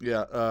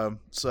 Yeah.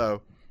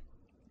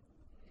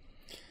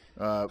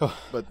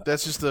 But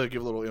that's just to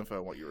give a little info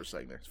on what you were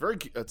saying there. It's very.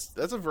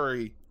 That's a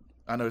very.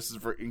 I know this is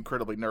very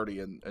incredibly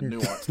nerdy and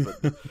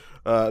nuanced,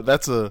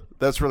 but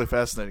that's really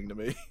fascinating to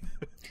me.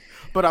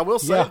 But I will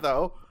say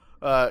though,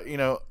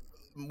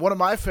 one of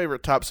my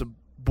favorite types of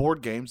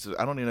board games.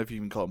 I don't even know if you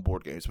can call them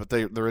board games, but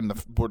they're in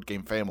the board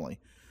game family.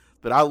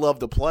 That I love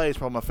to play, is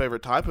probably my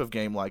favorite type of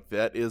game like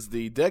that, is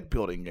the deck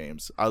building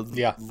games. I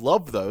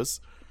love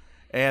those,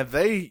 and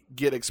they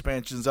get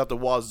expansions out the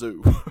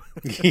wazoo.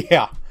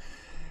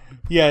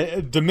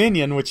 Yeah,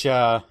 Dominion, which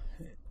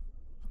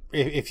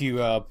if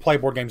you play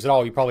board games at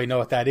all, you probably know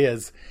what that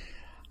is.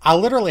 I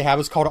literally have,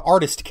 it's called an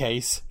artist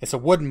case. It's a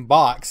wooden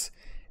box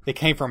that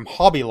came from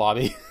Hobby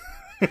Lobby.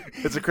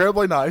 It's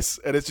incredibly nice,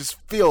 and it's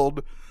just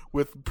filled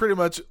with pretty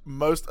much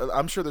most.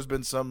 I'm sure there's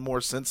been some more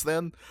since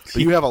then, but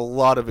you have a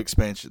lot of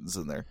expansions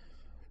in there.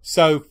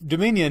 So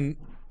Dominion,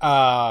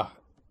 I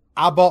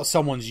bought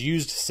someone's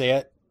used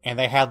set, and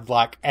they had,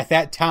 like, at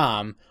that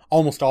time,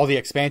 almost all the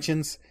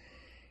expansions.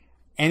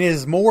 And it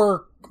is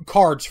more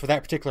cards for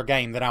that particular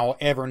game than I will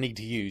ever need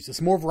to use.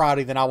 It's more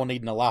variety than I will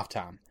need in a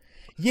lifetime.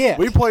 Yeah,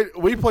 we played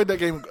that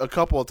game a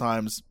couple of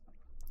times.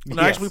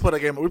 No, actually, we played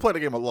a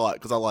game a lot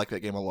because I like that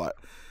game a lot.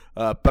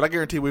 But I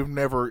guarantee we've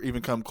never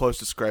even come close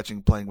to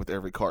scratching playing with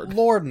every card.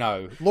 Lord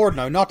no,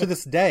 not to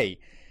this day.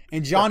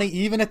 And Johnny,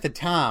 even at the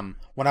time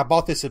when I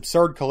bought this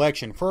absurd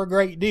collection for a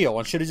great deal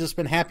and should have just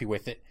been happy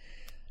with it,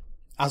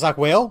 I was like,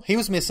 well, he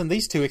was missing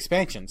these 2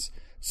 expansions.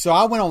 So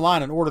I went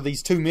online and ordered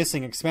these 2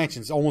 missing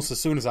expansions almost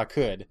as soon as I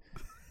could.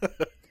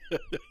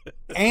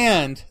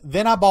 And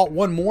then I bought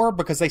one more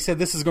because they said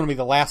this is going to be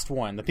the last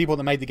one. The people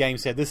that made the game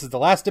said this is the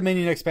last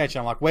Dominion expansion.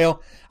 I'm like,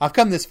 well, I've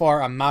come this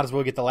far. I might as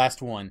well get the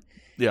last one.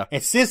 Yeah.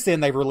 And since then,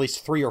 they've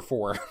released 3 or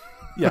 4.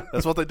 Yeah,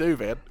 that's what they do,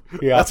 man.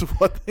 Yeah. That's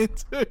what they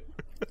do.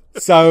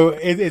 So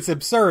it's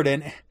absurd.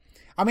 And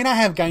I mean, I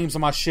have games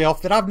on my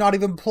shelf that I've not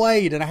even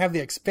played, and I have the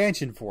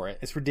expansion for it.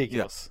 It's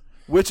ridiculous. Yeah.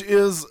 Which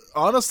is,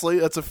 honestly,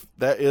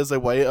 that is a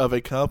way of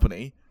a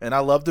company. And I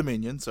love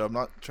Dominion, so I'm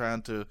not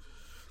trying to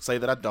say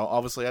that I don't.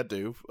 Obviously, I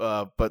do.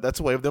 But that's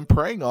a way of them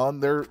preying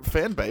on their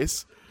fan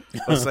base.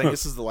 Of saying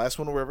this is the last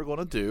one we're ever going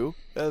to do.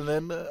 And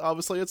then,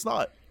 obviously, it's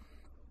not.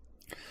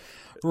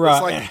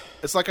 Right.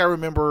 It's like I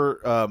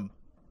remember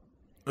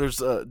there's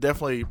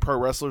definitely pro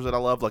wrestlers that I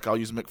love. Like I'll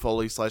use Mick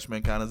Foley /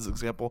 Mankind as an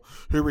example,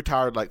 who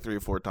retired like 3 or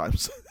 4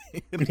 times.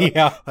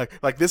 Yeah.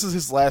 Like this is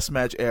his last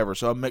match ever,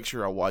 so I'll make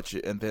sure I watch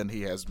it, and then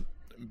he has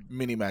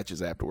many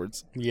matches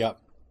afterwards. Yep.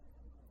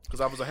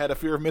 Because I had a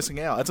fear of missing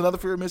out. That's another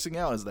fear of missing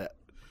out, is that.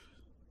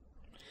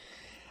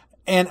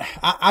 And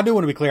I do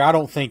want to be clear. I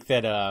don't think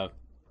that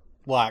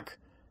like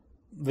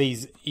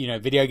these,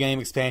 video game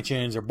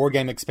expansions or board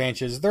game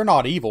expansions, they're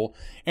not evil.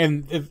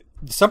 And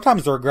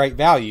sometimes they're a great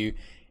value.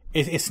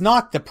 It's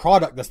not the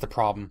product that's the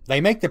problem. They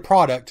make the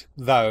product,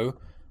 though,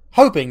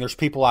 hoping there's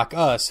people like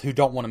us who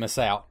don't want to miss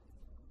out.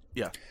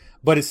 Yeah.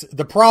 But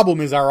the problem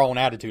is our own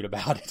attitude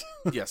about it.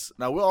 Yes.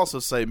 Now, we'll also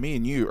say me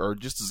and you are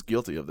just as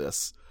guilty of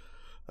this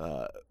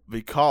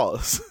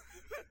because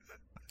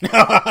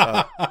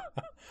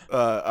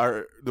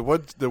the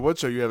one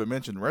show you haven't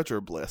mentioned,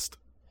 Retro Blessed,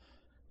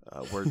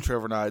 where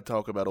Trevor and I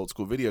talk about old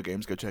school video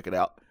games. Go check it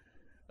out.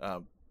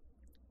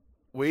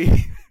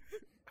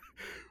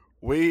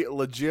 We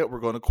legit were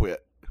going to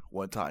quit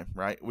one time,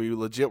 right? We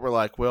legit were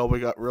like, well,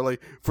 if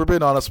we're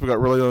being honest, we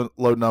got really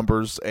low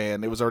numbers,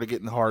 and it was already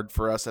getting hard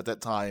for us at that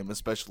time,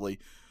 especially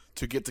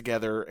to get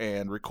together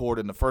and record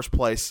in the first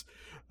place.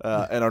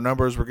 And our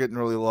numbers were getting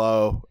really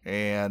low,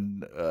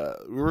 and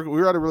we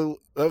were at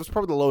that was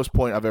probably the lowest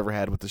point I've ever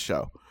had with the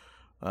show.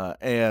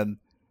 And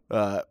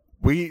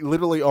we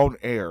literally on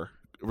air,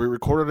 we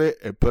recorded it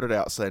and put it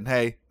out saying,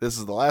 hey, this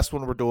is the last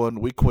one we're doing.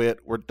 We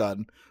quit. We're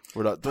done.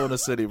 We're not doing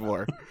this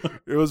anymore.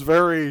 It was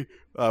very,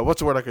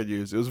 what's the word I could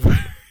use? It was very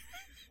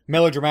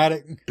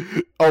melodramatic.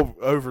 Oh,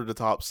 over the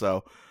top.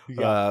 So,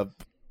 yeah.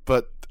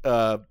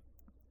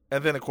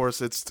 And then of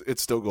course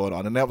it's still going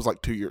on, and that was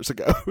like 2 years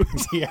ago.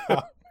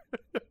 Yeah.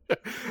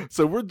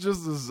 So we're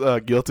just as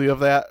guilty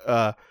of that,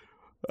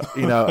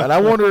 and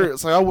I wonder.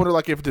 So I wonder,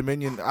 like, if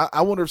Dominion.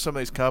 I wonder if some of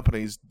these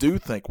companies do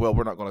think, well,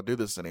 we're not going to do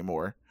this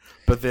anymore.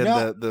 But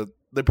then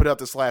they put out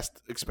this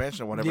last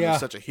expansion or whatever, and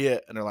it's such a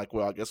hit, and they're like,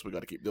 well, I guess we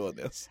got to keep doing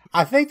this.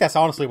 I think that's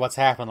honestly what's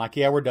happened. Like,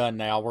 yeah, we're done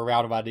now. We're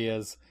out of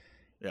ideas.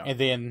 Yeah. And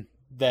then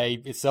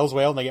it sells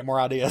well, and they get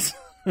more ideas.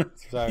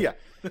 So, yeah.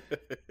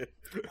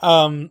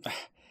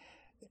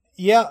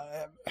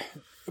 Yeah.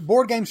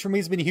 Board games for me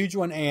has been a huge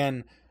one,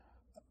 and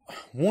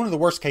one of the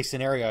worst case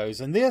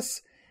scenarios. And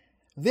this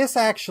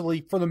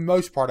actually, for the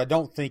most part, I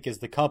don't think is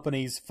the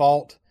company's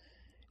fault.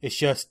 It's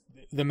just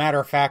the matter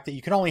of fact that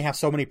you can only have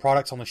so many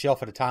products on the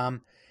shelf at a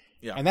time.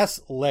 Yeah. And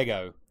that's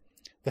Lego.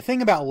 The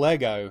thing about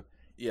Lego,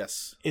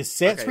 yes, is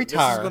sets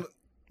retire.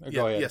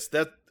 Go ahead. Yes,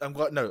 I'm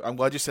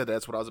glad you said that.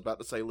 That's what I was about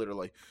to say.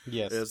 Literally,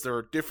 yes. Is there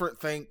are different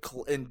things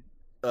in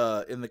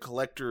the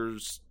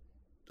collectors?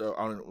 I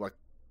don't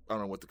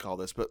know what to call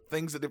this, but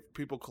things that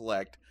people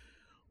collect,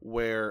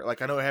 where,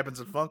 like, I know it happens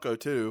in Funko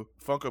too,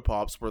 Funko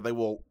Pops, where they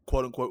will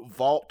quote unquote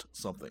vault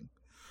something.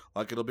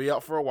 Like, it'll be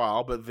out for a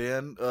while, but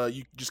then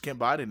you just can't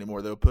buy it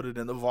anymore. They'll put it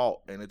in the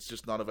vault, and it's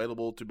just not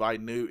available to buy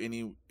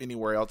new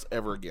anywhere else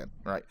ever again.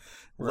 Right?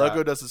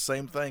 Lego does the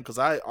same thing, because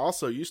I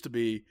also used to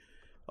be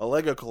a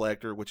Lego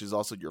collector, which is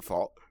also your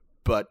fault,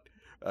 but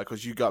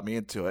because you got me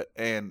into it,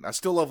 and I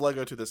still love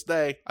Lego to this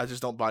day. I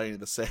just don't buy any of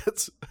the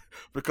sets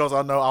because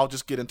I know I'll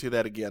just get into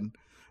that again,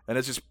 and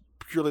it's just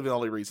purely the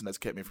only reason that's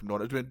kept me from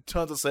doing it. There's been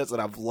tons of sets that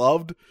I've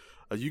loved.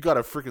 You got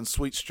a freaking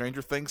sweet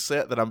Stranger Things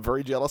set that I'm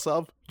very jealous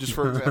of, just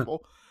for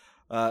example.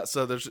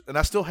 So and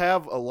I still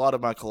have a lot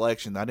of my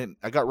collection.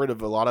 I got rid of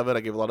a lot of it.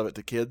 I gave a lot of it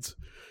to kids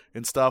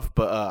and stuff.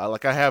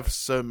 But I have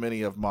so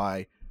many of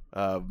my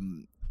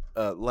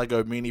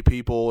Lego Mini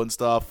People and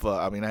stuff.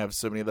 I have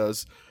so many of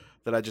those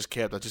that I just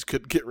kept. I just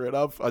couldn't get rid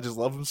of. I just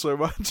love them so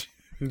much.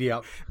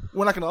 Yeah.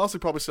 When I can also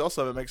probably sell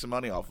some and make some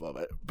money off of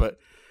it. But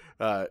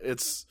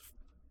it's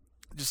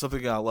just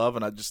something I love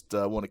and I just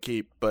want to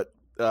keep. But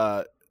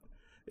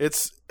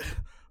That's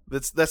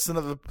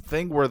another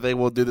thing where they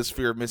will do this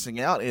fear of missing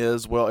out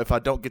is, well, if I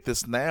don't get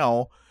this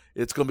now,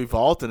 it's going to be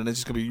vaulted and it's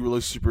just going to be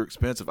really super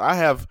expensive. I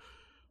have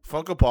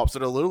Funko Pops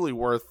that are literally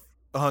worth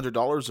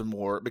 $100 or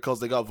more because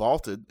they got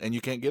vaulted and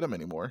you can't get them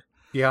anymore.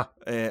 Yeah,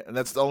 and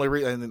that's the only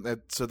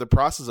reason. So the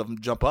prices of them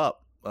jump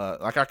up.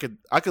 Like I could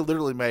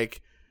literally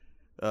make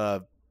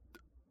a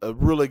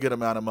really good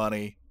amount of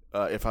money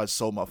if I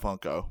sold my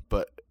Funko,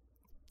 but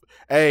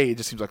it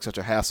just seems like such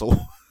a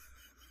hassle.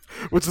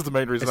 Which is the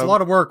main reason. It's a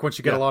lot of work once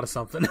you get a lot of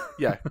something.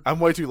 Yeah, I'm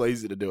way too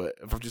lazy to do it,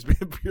 if I'm just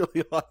being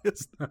purely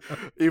honest.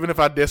 Even if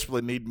I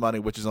desperately need money,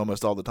 which is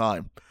almost all the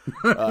time.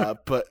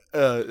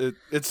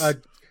 It's...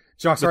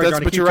 John, sorry,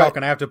 Johnny, keep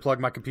talking. I have to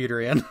plug my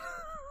computer in.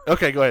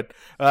 Okay, go ahead.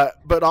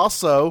 But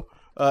also,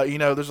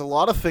 there's a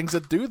lot of things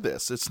that do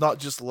this. It's not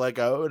just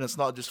Lego, and it's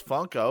not just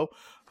Funko.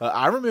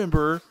 I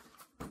remember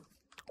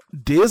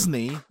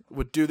Disney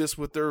would do this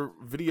with their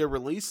video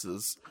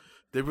releases.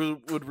 They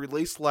would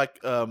release, like,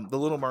 The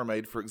Little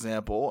Mermaid, for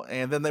example,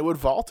 and then they would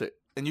vault it.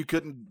 And you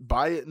couldn't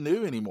buy it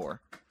new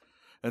anymore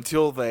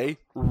until they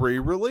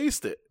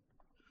re-released it.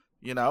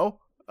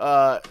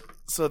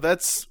 So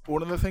that's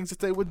one of the things that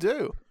they would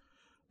do.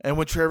 And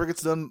when Trevor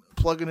gets done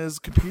plugging his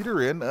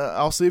computer in,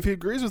 I'll see if he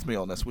agrees with me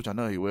on this, which I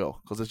know he will,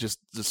 because it's just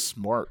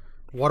smart.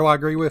 What do I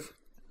agree with?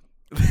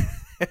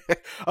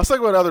 I was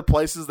talking about other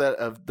places that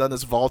have done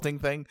this vaulting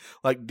thing,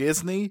 like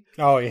Disney.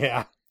 Oh,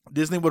 yeah.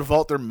 Disney would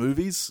vault their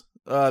movies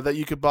that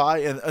you could buy,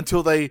 and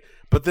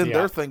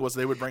their thing was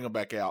they would bring them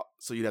back out,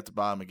 so you'd have to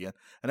buy them again.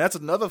 And that's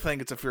another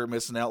thing. It's a fear of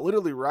missing out.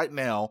 Literally right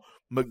now,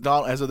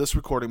 as of this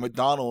recording,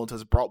 McDonald's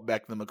has brought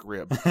back the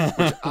McRib,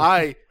 which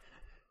I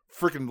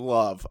freaking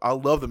love. I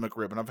love the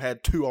McRib, and I've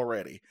had 2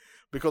 already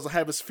because I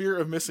have this fear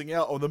of missing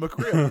out on the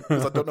McRib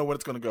because I don't know when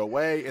it's going to go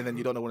away, and then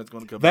you don't know when it's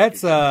going to come back.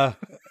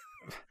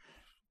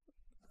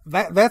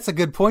 That's a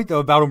good point though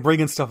about them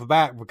bringing stuff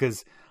back,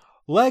 because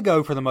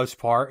Lego, for the most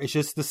part, it's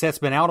just the set's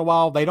been out a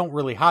while. They don't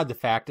really hide the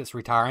fact it's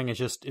retiring.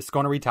 It's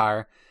going to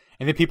retire,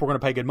 and then people are going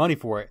to pay good money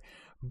for it.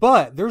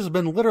 But there's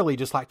been literally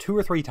just like 2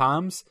 or 3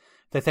 times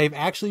that they've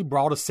actually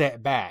brought a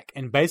set back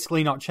and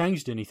basically not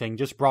changed anything,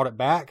 just brought it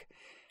back.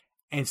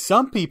 And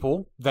some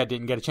people that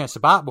didn't get a chance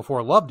to buy it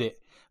before loved it,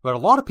 but a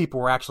lot of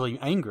people were actually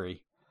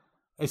angry.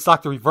 It's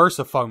like the reverse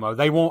of FOMO.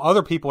 They want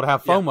other people to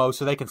have FOMO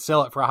so they can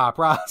sell it for a high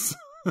price.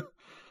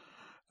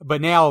 But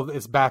now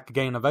it's back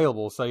again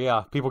available, so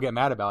yeah, people get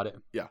mad about it.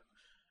 Yeah,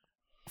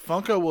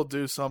 Funko will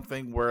do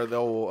something where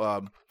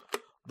they'll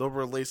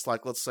release,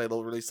 like, let's say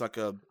they'll release like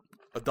a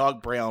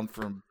Doc Brown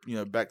from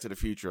Back to the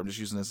Future. I'm just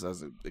using this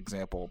as an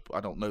example. I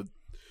don't know.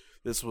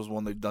 This was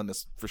one they've done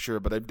this for sure,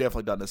 but they've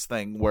definitely done this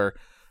thing where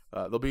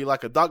there'll be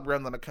like a Doc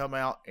Brown that'll come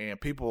out and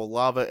people will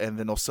love it, and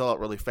then they'll sell it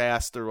really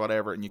fast or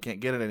whatever, and you can't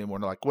get it anymore.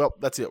 And they're like, well,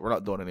 that's it. We're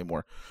not doing it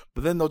anymore.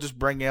 But then they'll just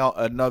bring out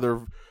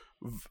another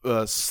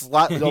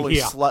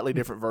slightly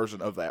different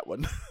version of that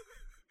one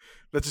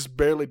that's just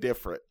barely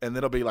different, and then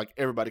it'll be like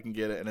everybody can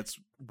get it, and it's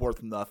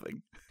worth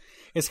nothing.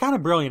 It's kind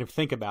of brilliant if you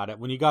think about it.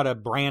 When you got a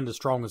brand as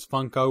strong as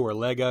Funko or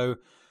Lego,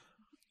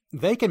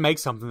 they can make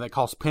something that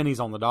costs pennies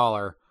on the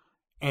dollar,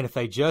 and if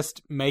they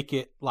just make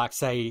it like,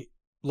 say,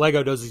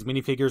 Lego does these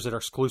minifigures that are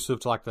exclusive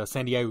to like the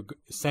San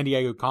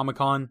Diego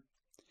Comic-Con,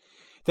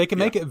 they can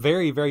make it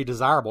very, very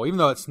desirable, even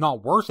though it's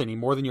not worth any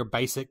more than your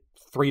basic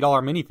 $3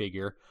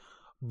 minifigure.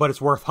 But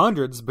it's worth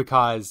hundreds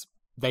because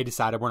they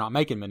decided we're not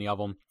making many of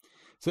them.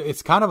 So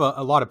it's kind of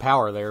a lot of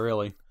power there,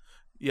 really.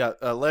 Yeah,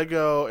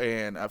 Lego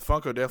and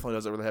Funko definitely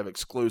doesn't really have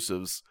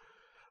exclusives.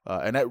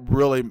 And that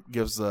really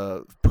gives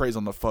praise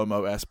on the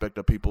FOMO aspect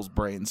of people's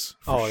brains,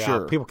 for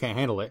sure. People can't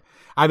handle it.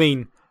 I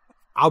mean,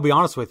 I'll be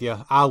honest with you.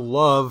 I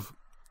love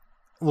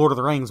Lord of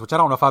the Rings, which I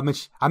don't know if I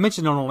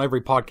mentioned it on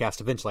every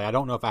podcast eventually. I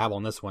don't know if I have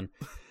on this one.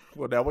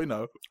 Well, now we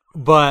know.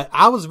 But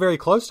I was very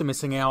close to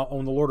missing out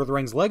on the Lord of the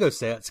Rings Lego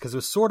sets because it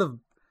was sort of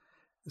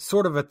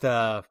at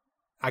the,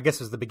 I guess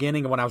it was the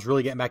beginning of when I was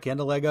really getting back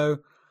into Lego.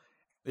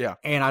 Yeah.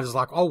 And I was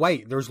like, oh,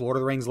 wait, there's Lord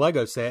of the Rings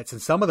Lego sets.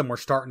 And some of them were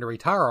starting to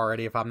retire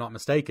already, if I'm not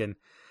mistaken.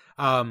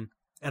 And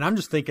I'm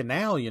just thinking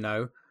now,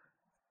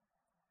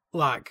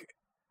 like,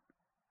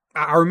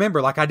 I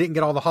remember, like, I didn't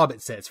get all the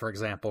Hobbit sets, for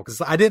example,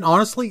 because I didn't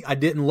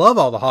love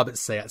all the Hobbit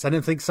sets. I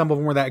didn't think some of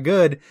them were that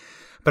good,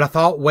 but I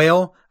thought,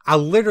 well, I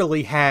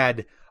literally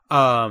had,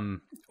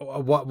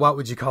 what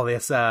would you call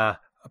this?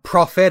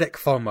 Prophetic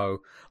FOMO.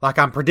 Like,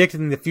 I'm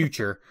predicting the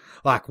future.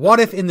 Like, what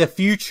if in the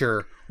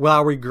future will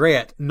I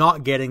regret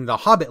not getting the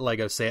Hobbit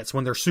Lego sets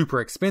when they're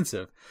super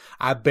expensive?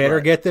 I better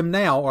get them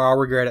now or I'll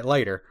regret it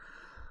later.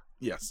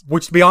 Yes.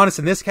 Which, to be honest,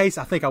 in this case,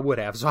 I think I would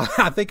have. So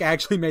I think I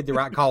actually made the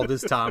right call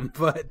this time.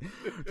 But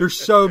there's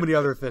so many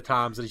other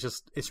times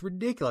that it's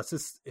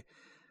ridiculous.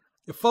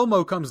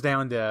 FOMO comes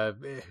down to,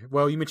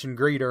 well, you mentioned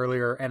greed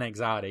earlier and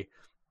anxiety.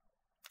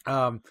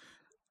 But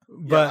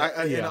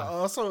and I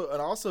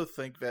also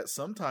think that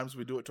sometimes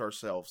we do it to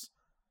ourselves.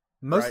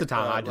 Most of the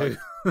time, I do.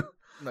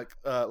 like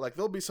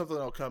there'll be something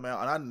that'll come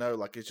out, and I know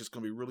like it's just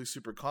gonna be really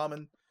super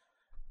common.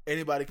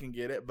 Anybody can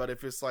get it, but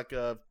if it's like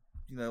I'm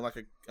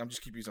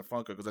just keep using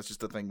Funko because that's just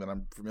the thing that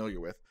I'm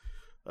familiar with.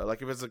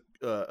 Like if it's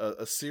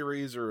a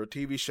series or a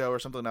TV show or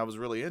something I was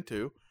really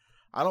into,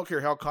 I don't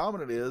care how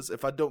common it is.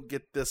 If I don't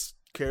get this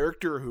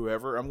character or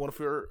whoever,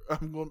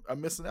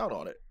 I'm missing out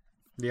on it.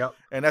 Yep,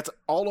 and that's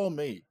all on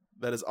me.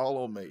 That is all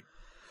on me.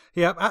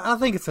 Yeah, I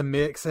think it's a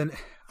mix, and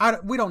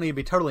we don't need to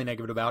be totally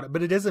negative about it,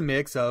 but it is a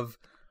mix of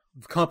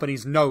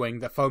companies knowing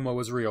that FOMO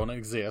is real and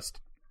exists.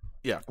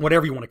 Yeah.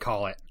 Whatever you want to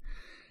call it.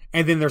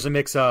 And then there's a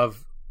mix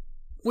of,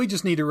 we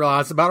just need to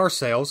realize about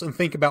ourselves and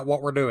think about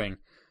what we're doing.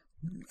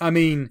 I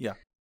mean... Yeah.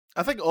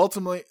 I think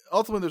ultimately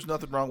there's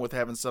nothing wrong with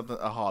having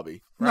a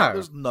hobby. Right? No.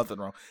 There's nothing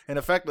wrong. And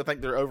in fact, I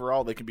think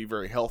overall they can be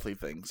very healthy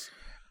things.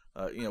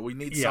 We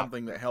need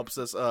something that helps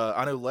us.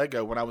 I know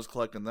Lego, when I was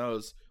collecting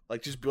those,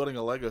 like just building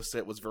a Lego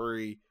set was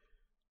very...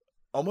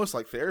 almost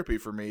like therapy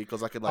for me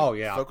because I could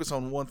focus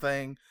on one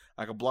thing.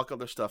 I could block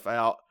other stuff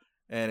out,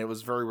 and it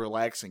was very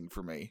relaxing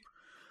for me.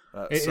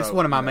 It's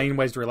one of my main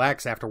ways to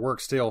relax after work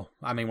still.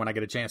 I mean, when I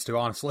get a chance to,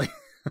 honestly.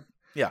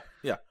 Yeah.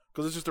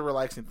 Because it's just a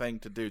relaxing thing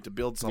to do, to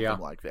build something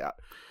like that.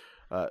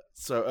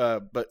 So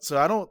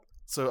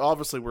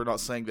obviously we're not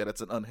saying that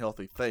it's an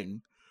unhealthy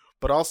thing,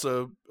 but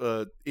also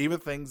even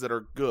things that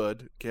are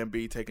good can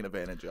be taken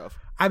advantage of.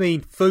 I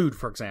mean, food,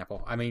 for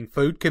example. I mean,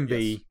 food can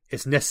be,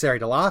 it's necessary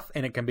to life,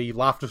 and it can be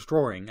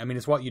life-destroying. I mean,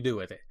 it's what you do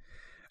with it.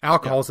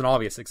 Alcohol is an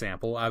obvious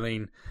example. I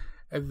mean,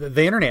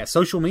 the internet,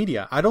 social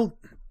media. I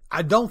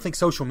don't think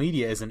social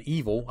media is an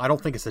evil. I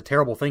don't think it's a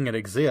terrible thing that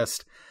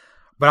exists,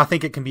 but I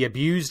think it can be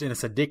abused and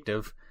it's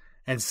addictive.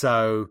 And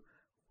so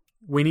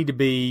we need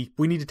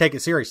to take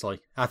it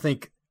seriously. I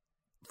think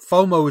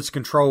FOMO is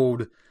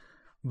controlled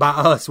by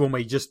us when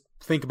we just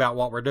think about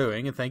what we're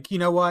doing and think, you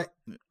know what?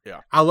 Yeah.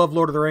 I love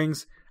Lord of the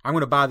Rings. I'm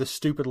going to buy this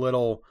stupid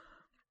little...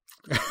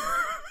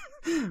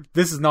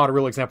 This is not a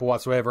real example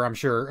whatsoever, I'm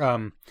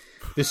sure.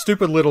 This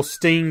stupid little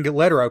Sting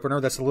letter opener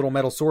that's a little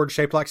metal sword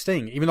shaped like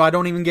Sting, even though I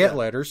don't even get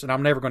letters and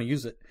I'm never going to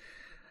use it.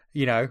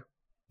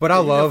 But I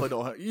love...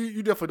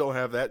 You definitely don't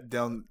have that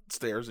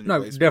downstairs in no,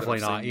 your basement. Definitely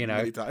not,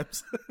 many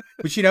times.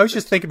 But, it's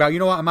just think about,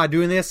 am I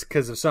doing this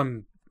because of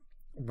some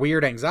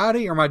weird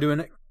anxiety, or am I doing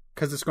it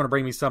because it's going to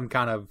bring me some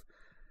kind of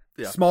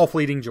small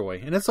fleeting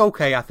joy? And it's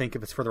okay, I think,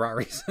 if it's for the right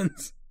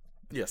reasons.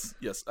 Yes,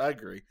 I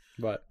agree.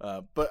 But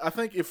I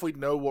think if we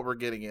know what we're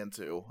getting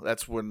into,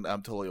 that's when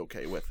I'm totally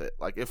okay with it.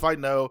 Like if I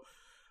know,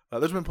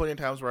 there's been plenty of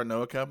times where I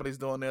know a company's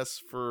doing this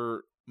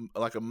for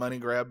like a money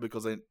grab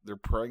because they're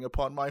preying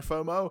upon my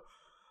FOMO.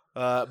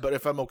 But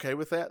if I'm okay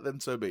with that, then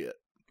so be it.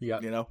 Yeah,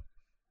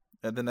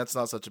 and then that's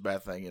not such a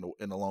bad thing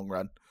in the long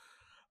run.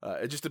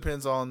 It just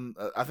depends on.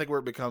 I think where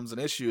it becomes an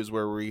issue is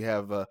where we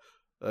have, it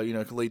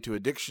can lead to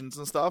addictions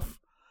and stuff.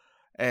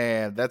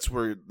 And that's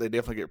where they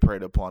definitely get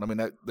preyed upon. I mean,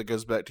 that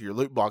goes back to your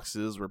loot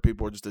boxes where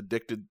people are just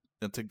addicted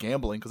to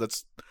gambling because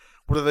that's,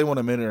 whether they want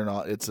to admit it or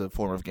not, it's a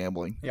form of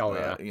gambling. Oh,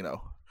 yeah.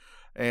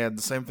 And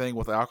the same thing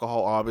with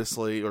alcohol,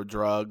 obviously, or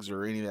drugs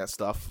or any of that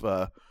stuff.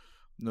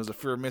 There's a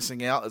fear of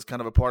missing out. It's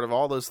kind of a part of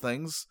all those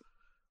things.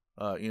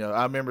 I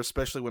remember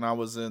especially when I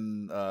was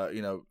in,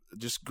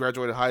 just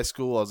graduated high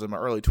school. I was in my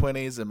early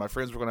 20s and my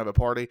friends were going to have a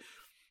party.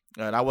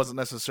 And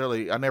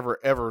I never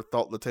ever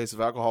thought the taste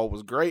of alcohol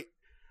was great.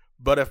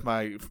 But if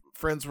my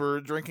friends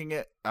were drinking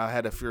it, I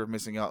had a fear of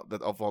missing out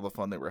of all the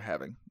fun they were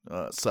having.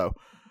 So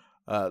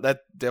that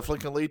definitely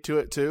can lead to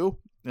it too.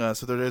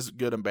 So there is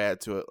good and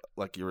bad to it,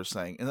 like you were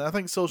saying. And I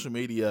think social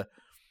media,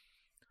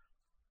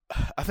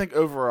 I think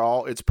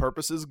overall its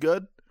purpose is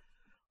good,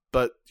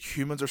 but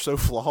humans are so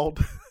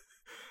flawed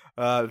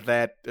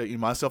that,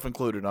 myself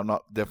included, I'm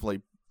not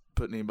definitely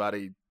putting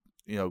anybody,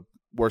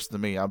 worse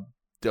than me. I'm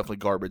definitely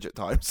garbage at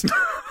times.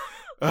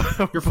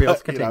 Your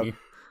feels continue.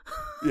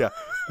 Yeah.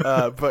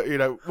 But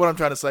what I'm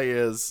trying to say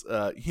is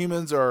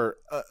humans are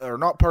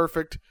not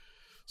perfect,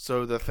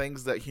 so the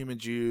things that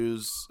humans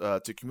use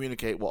to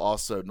communicate will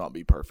also not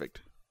be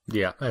perfect.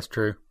 Yeah, that's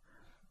true.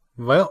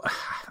 Well,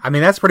 I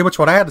mean, that's pretty much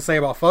what I had to say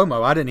about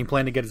FOMO. I didn't even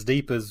plan to get as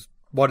deep as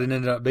what it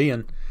ended up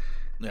being.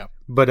 Yeah.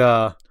 But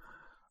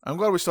I'm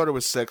glad we started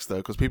with sex though,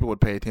 because people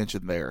would pay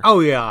attention there. Oh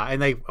yeah,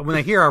 and when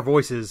they hear our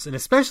voices, and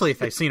especially if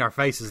they've seen our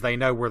faces, they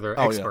know we're the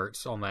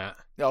experts on that.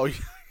 Oh yeah.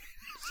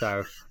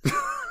 So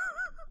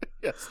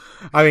Yes.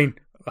 I mean,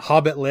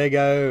 Hobbit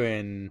Lego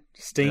and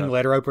Sting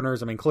letter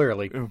openers. I mean,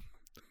 clearly.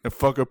 A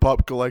Funko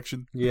Pop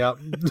collection. Yep.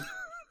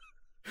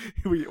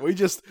 we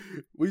just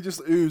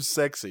ooze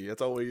sexy.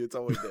 It's all we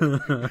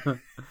do.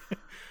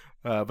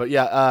 But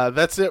yeah,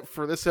 that's it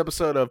for this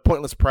episode of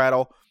Pointless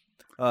Prattle.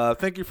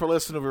 Thank you for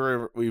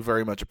listening. We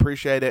very much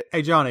appreciate it.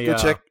 Hey, Johnny.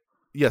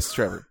 Yes,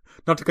 Trevor.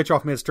 Not to cut you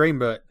off midstream,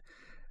 but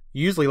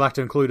you usually like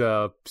to include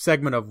a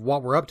segment of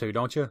what we're up to,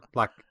 don't you?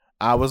 Like,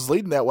 I was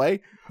leading that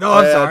way. No,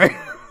 I'm sorry.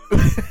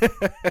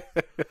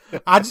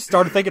 I just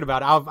started thinking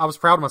about it. I was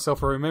proud of myself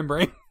for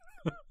remembering.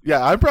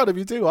 Yeah, I'm proud of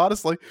you too,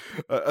 honestly.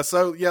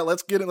 So yeah,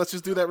 let's get it. Let's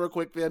just do that real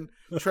quick then.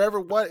 Trevor,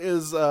 what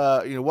is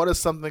what is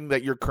something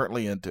that you're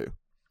currently into?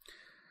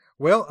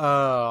 Well,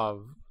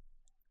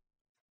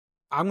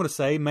 I'm going to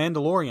say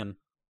Mandalorian.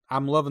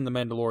 I'm loving The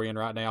Mandalorian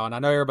right now, and I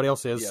know everybody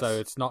else is, so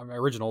it's not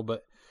original,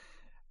 but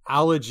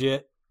I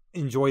legit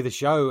enjoy the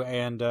show,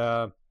 and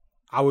I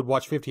would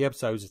watch 50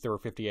 episodes if there were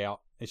 50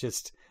 out. I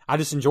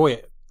just enjoy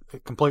it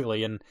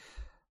completely, and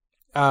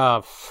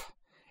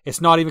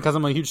it's not even because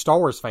I'm a huge Star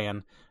Wars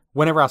fan.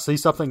 Whenever I see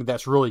something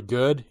that's really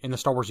good in the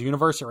Star Wars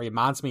universe, it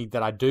reminds me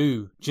that I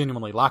do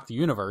genuinely like the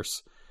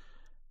universe,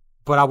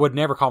 but I would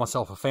never call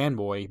myself a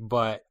fanboy,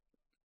 but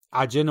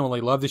I genuinely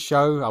love the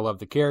show. I love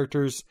the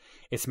characters.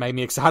 It's made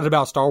me excited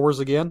about Star Wars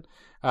again.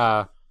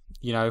 I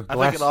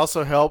think it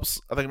also helps.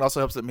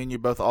 That me and you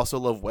both also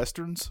love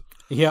Westerns.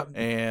 Yep.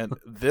 And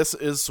this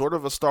is sort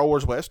of a Star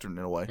Wars Western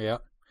in a way. Yeah.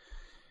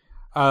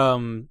 I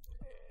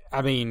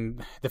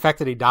mean, the fact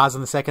that he dies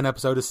in the second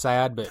episode is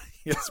sad, but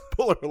yes,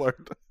 spoiler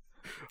alert.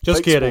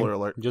 Just kidding. Spoiler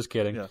alert. Just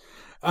kidding. Yeah.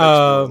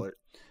 Spoiler alert.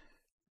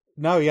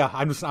 No, yeah,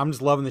 I'm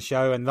just loving the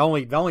show, and the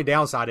only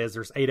downside is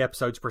there's 8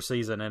 episodes per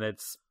season, and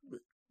it's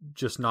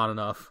just not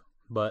enough.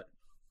 But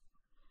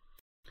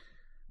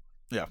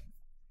yeah,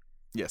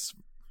 yes,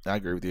 I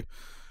agree with you.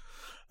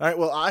 All right,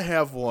 well, I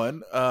have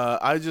one.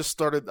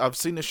 I've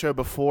seen the show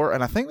before,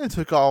 and I think they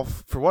took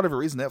off, for whatever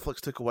reason, Netflix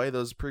took away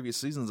those previous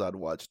seasons I'd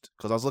watched,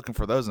 because I was looking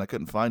for those and I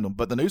couldn't find them.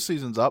 But the new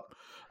season's up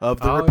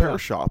of The Repair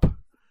Shop.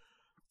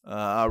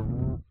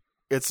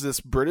 It's this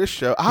British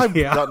show. I've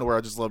gotten to where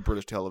I just love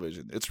British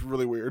television. It's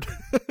really weird.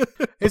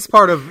 It's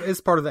part of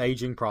the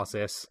aging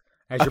process.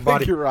 As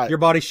your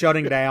body's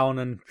shutting down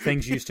and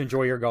things you used to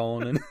enjoy are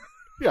gone. And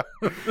yeah.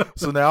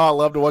 So now I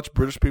love to watch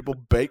British people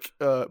bake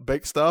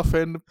stuff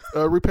and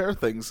repair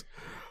things.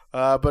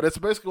 But it's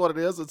basically what it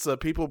is. It's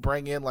people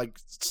bring in like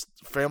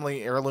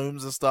family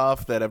heirlooms and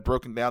stuff that have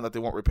broken down that they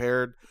want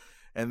repaired,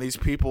 and these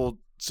people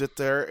sit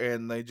there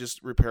and they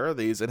just repair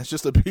these, and it's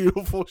just a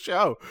beautiful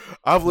show.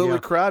 I've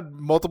literally cried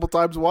multiple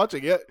times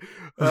watching it,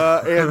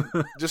 and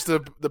just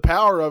the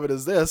power of it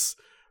is this.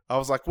 I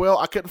was like, well,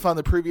 I couldn't find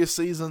the previous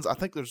seasons. I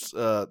think there's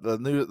I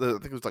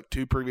think there's like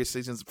 2 previous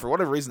seasons. For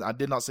whatever reason, I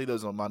did not see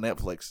those on my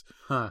Netflix.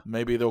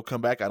 Maybe they'll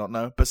come back. I don't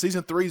know. But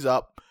season 3's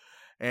up,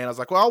 and I was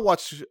like, well, I'll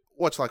watch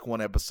like one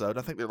episode.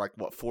 I think they're like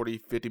 40,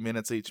 50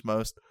 minutes each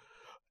most.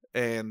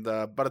 And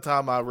by the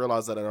time I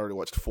realized that, I'd already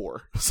watched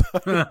 4.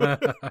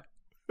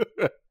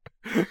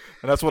 And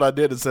that's what I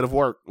did instead of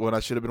work when I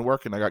should have been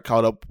working. I got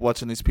caught up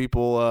watching these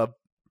people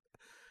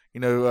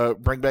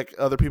bring back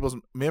other people's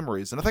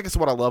memories. And I think it's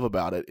what I love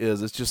about it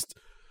is it's just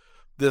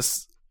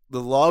the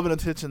love and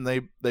attention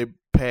they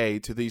pay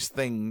to these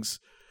things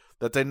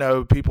that they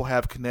know people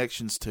have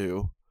connections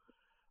to.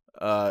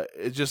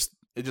 It just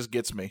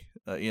gets me,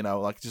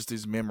 like just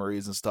these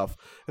memories and stuff.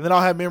 And then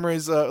I'll have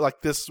memories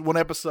like this one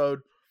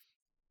episode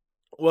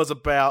was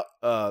about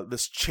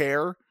this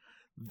chair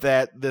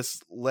that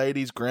this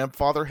lady's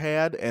grandfather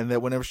had, and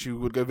that whenever she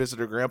would go visit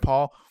her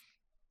grandpa,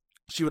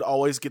 she would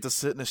always get to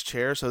sit in this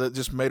chair, so that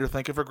just made her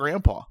think of her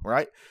grandpa,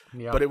 right?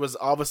 Yeah. But it was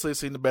obviously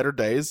seen the better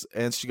days,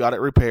 and she got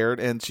it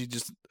repaired, and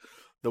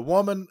the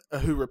woman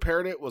who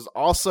repaired it was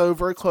also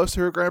very close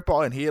to her grandpa,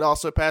 and he had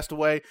also passed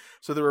away,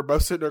 so they were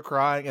both sitting there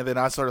crying, and then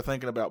I started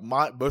thinking about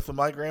both of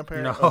my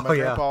grandparents,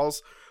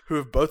 grandpas, who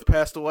have both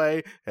passed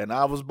away, and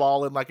I was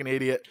bawling like an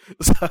idiot.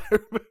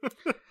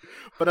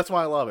 But that's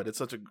why I love it. It's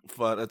such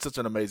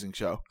an amazing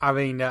show. I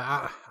mean,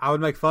 I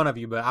would make fun of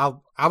you, but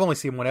I've only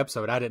seen one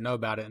episode. I didn't know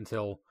about it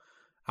until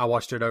I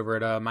watched it over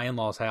at my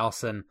in-laws'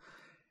 house, and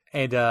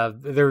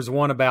there's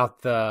one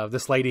about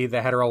this lady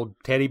that had her old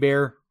teddy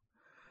bear.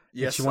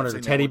 Yes, she wanted her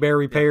teddy bear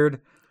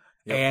repaired,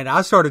 yep. And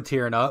I started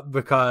tearing up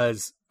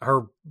because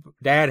her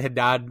dad had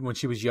died when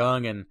she was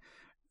young, and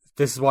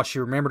this is what she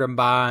remembered him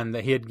by, and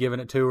that he had given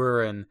it to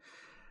her. And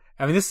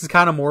I mean, this is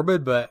kind of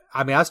morbid, but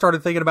I mean, I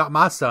started thinking about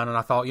my son, and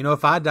I thought,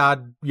 if I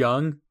died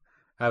young,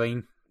 I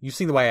mean, you've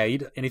seen the way I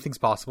eat. Anything's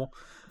possible.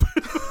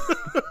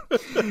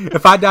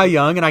 If I die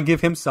young and I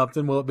give him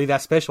something, will it be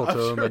that special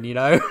to him? And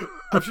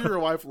I'm sure your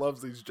wife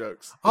loves these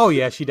jokes. Oh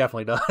yeah, she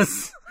definitely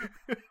does.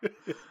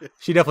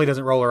 She definitely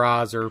doesn't roll her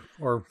eyes or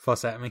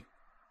fuss at me.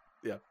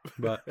 Yeah,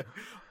 but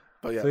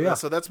yeah.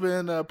 So that's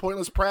been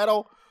Pointless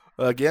Prattle.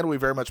 Again, we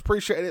very much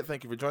appreciate it.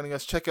 Thank you for joining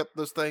us. Check out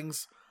those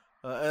things,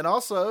 and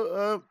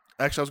also,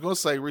 actually, I was going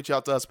to say reach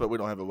out to us, but we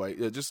don't have a way.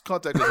 Just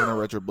contact us on our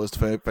Retro Bliss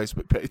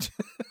Facebook page.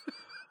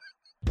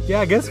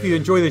 Yeah, I guess if you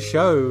enjoy the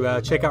show,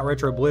 check out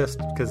Retro Bliss,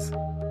 because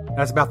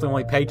That's about the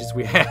only pages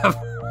we have.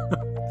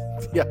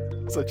 Yeah,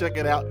 so check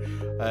it out.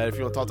 If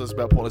you want to talk to us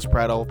about Pointless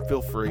Prattle,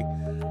 feel free.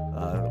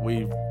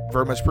 We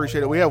very much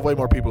appreciate it. We have way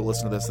more people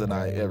listen to this than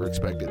I ever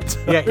expected.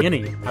 Yeah,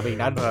 any. I mean,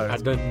 I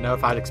didn't know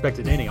if I'd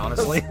expected any,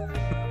 honestly.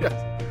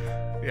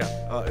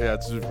 Yeah,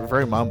 it's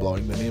very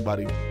mind-blowing that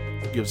anybody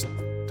gives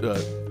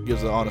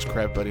an honest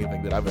crap about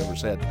anything that I've ever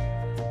said.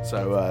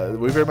 So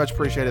we very much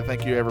appreciate it.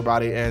 Thank you,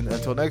 everybody. And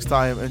until next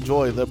time,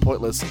 enjoy the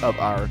Pointless of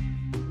our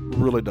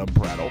really dumb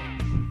prattle.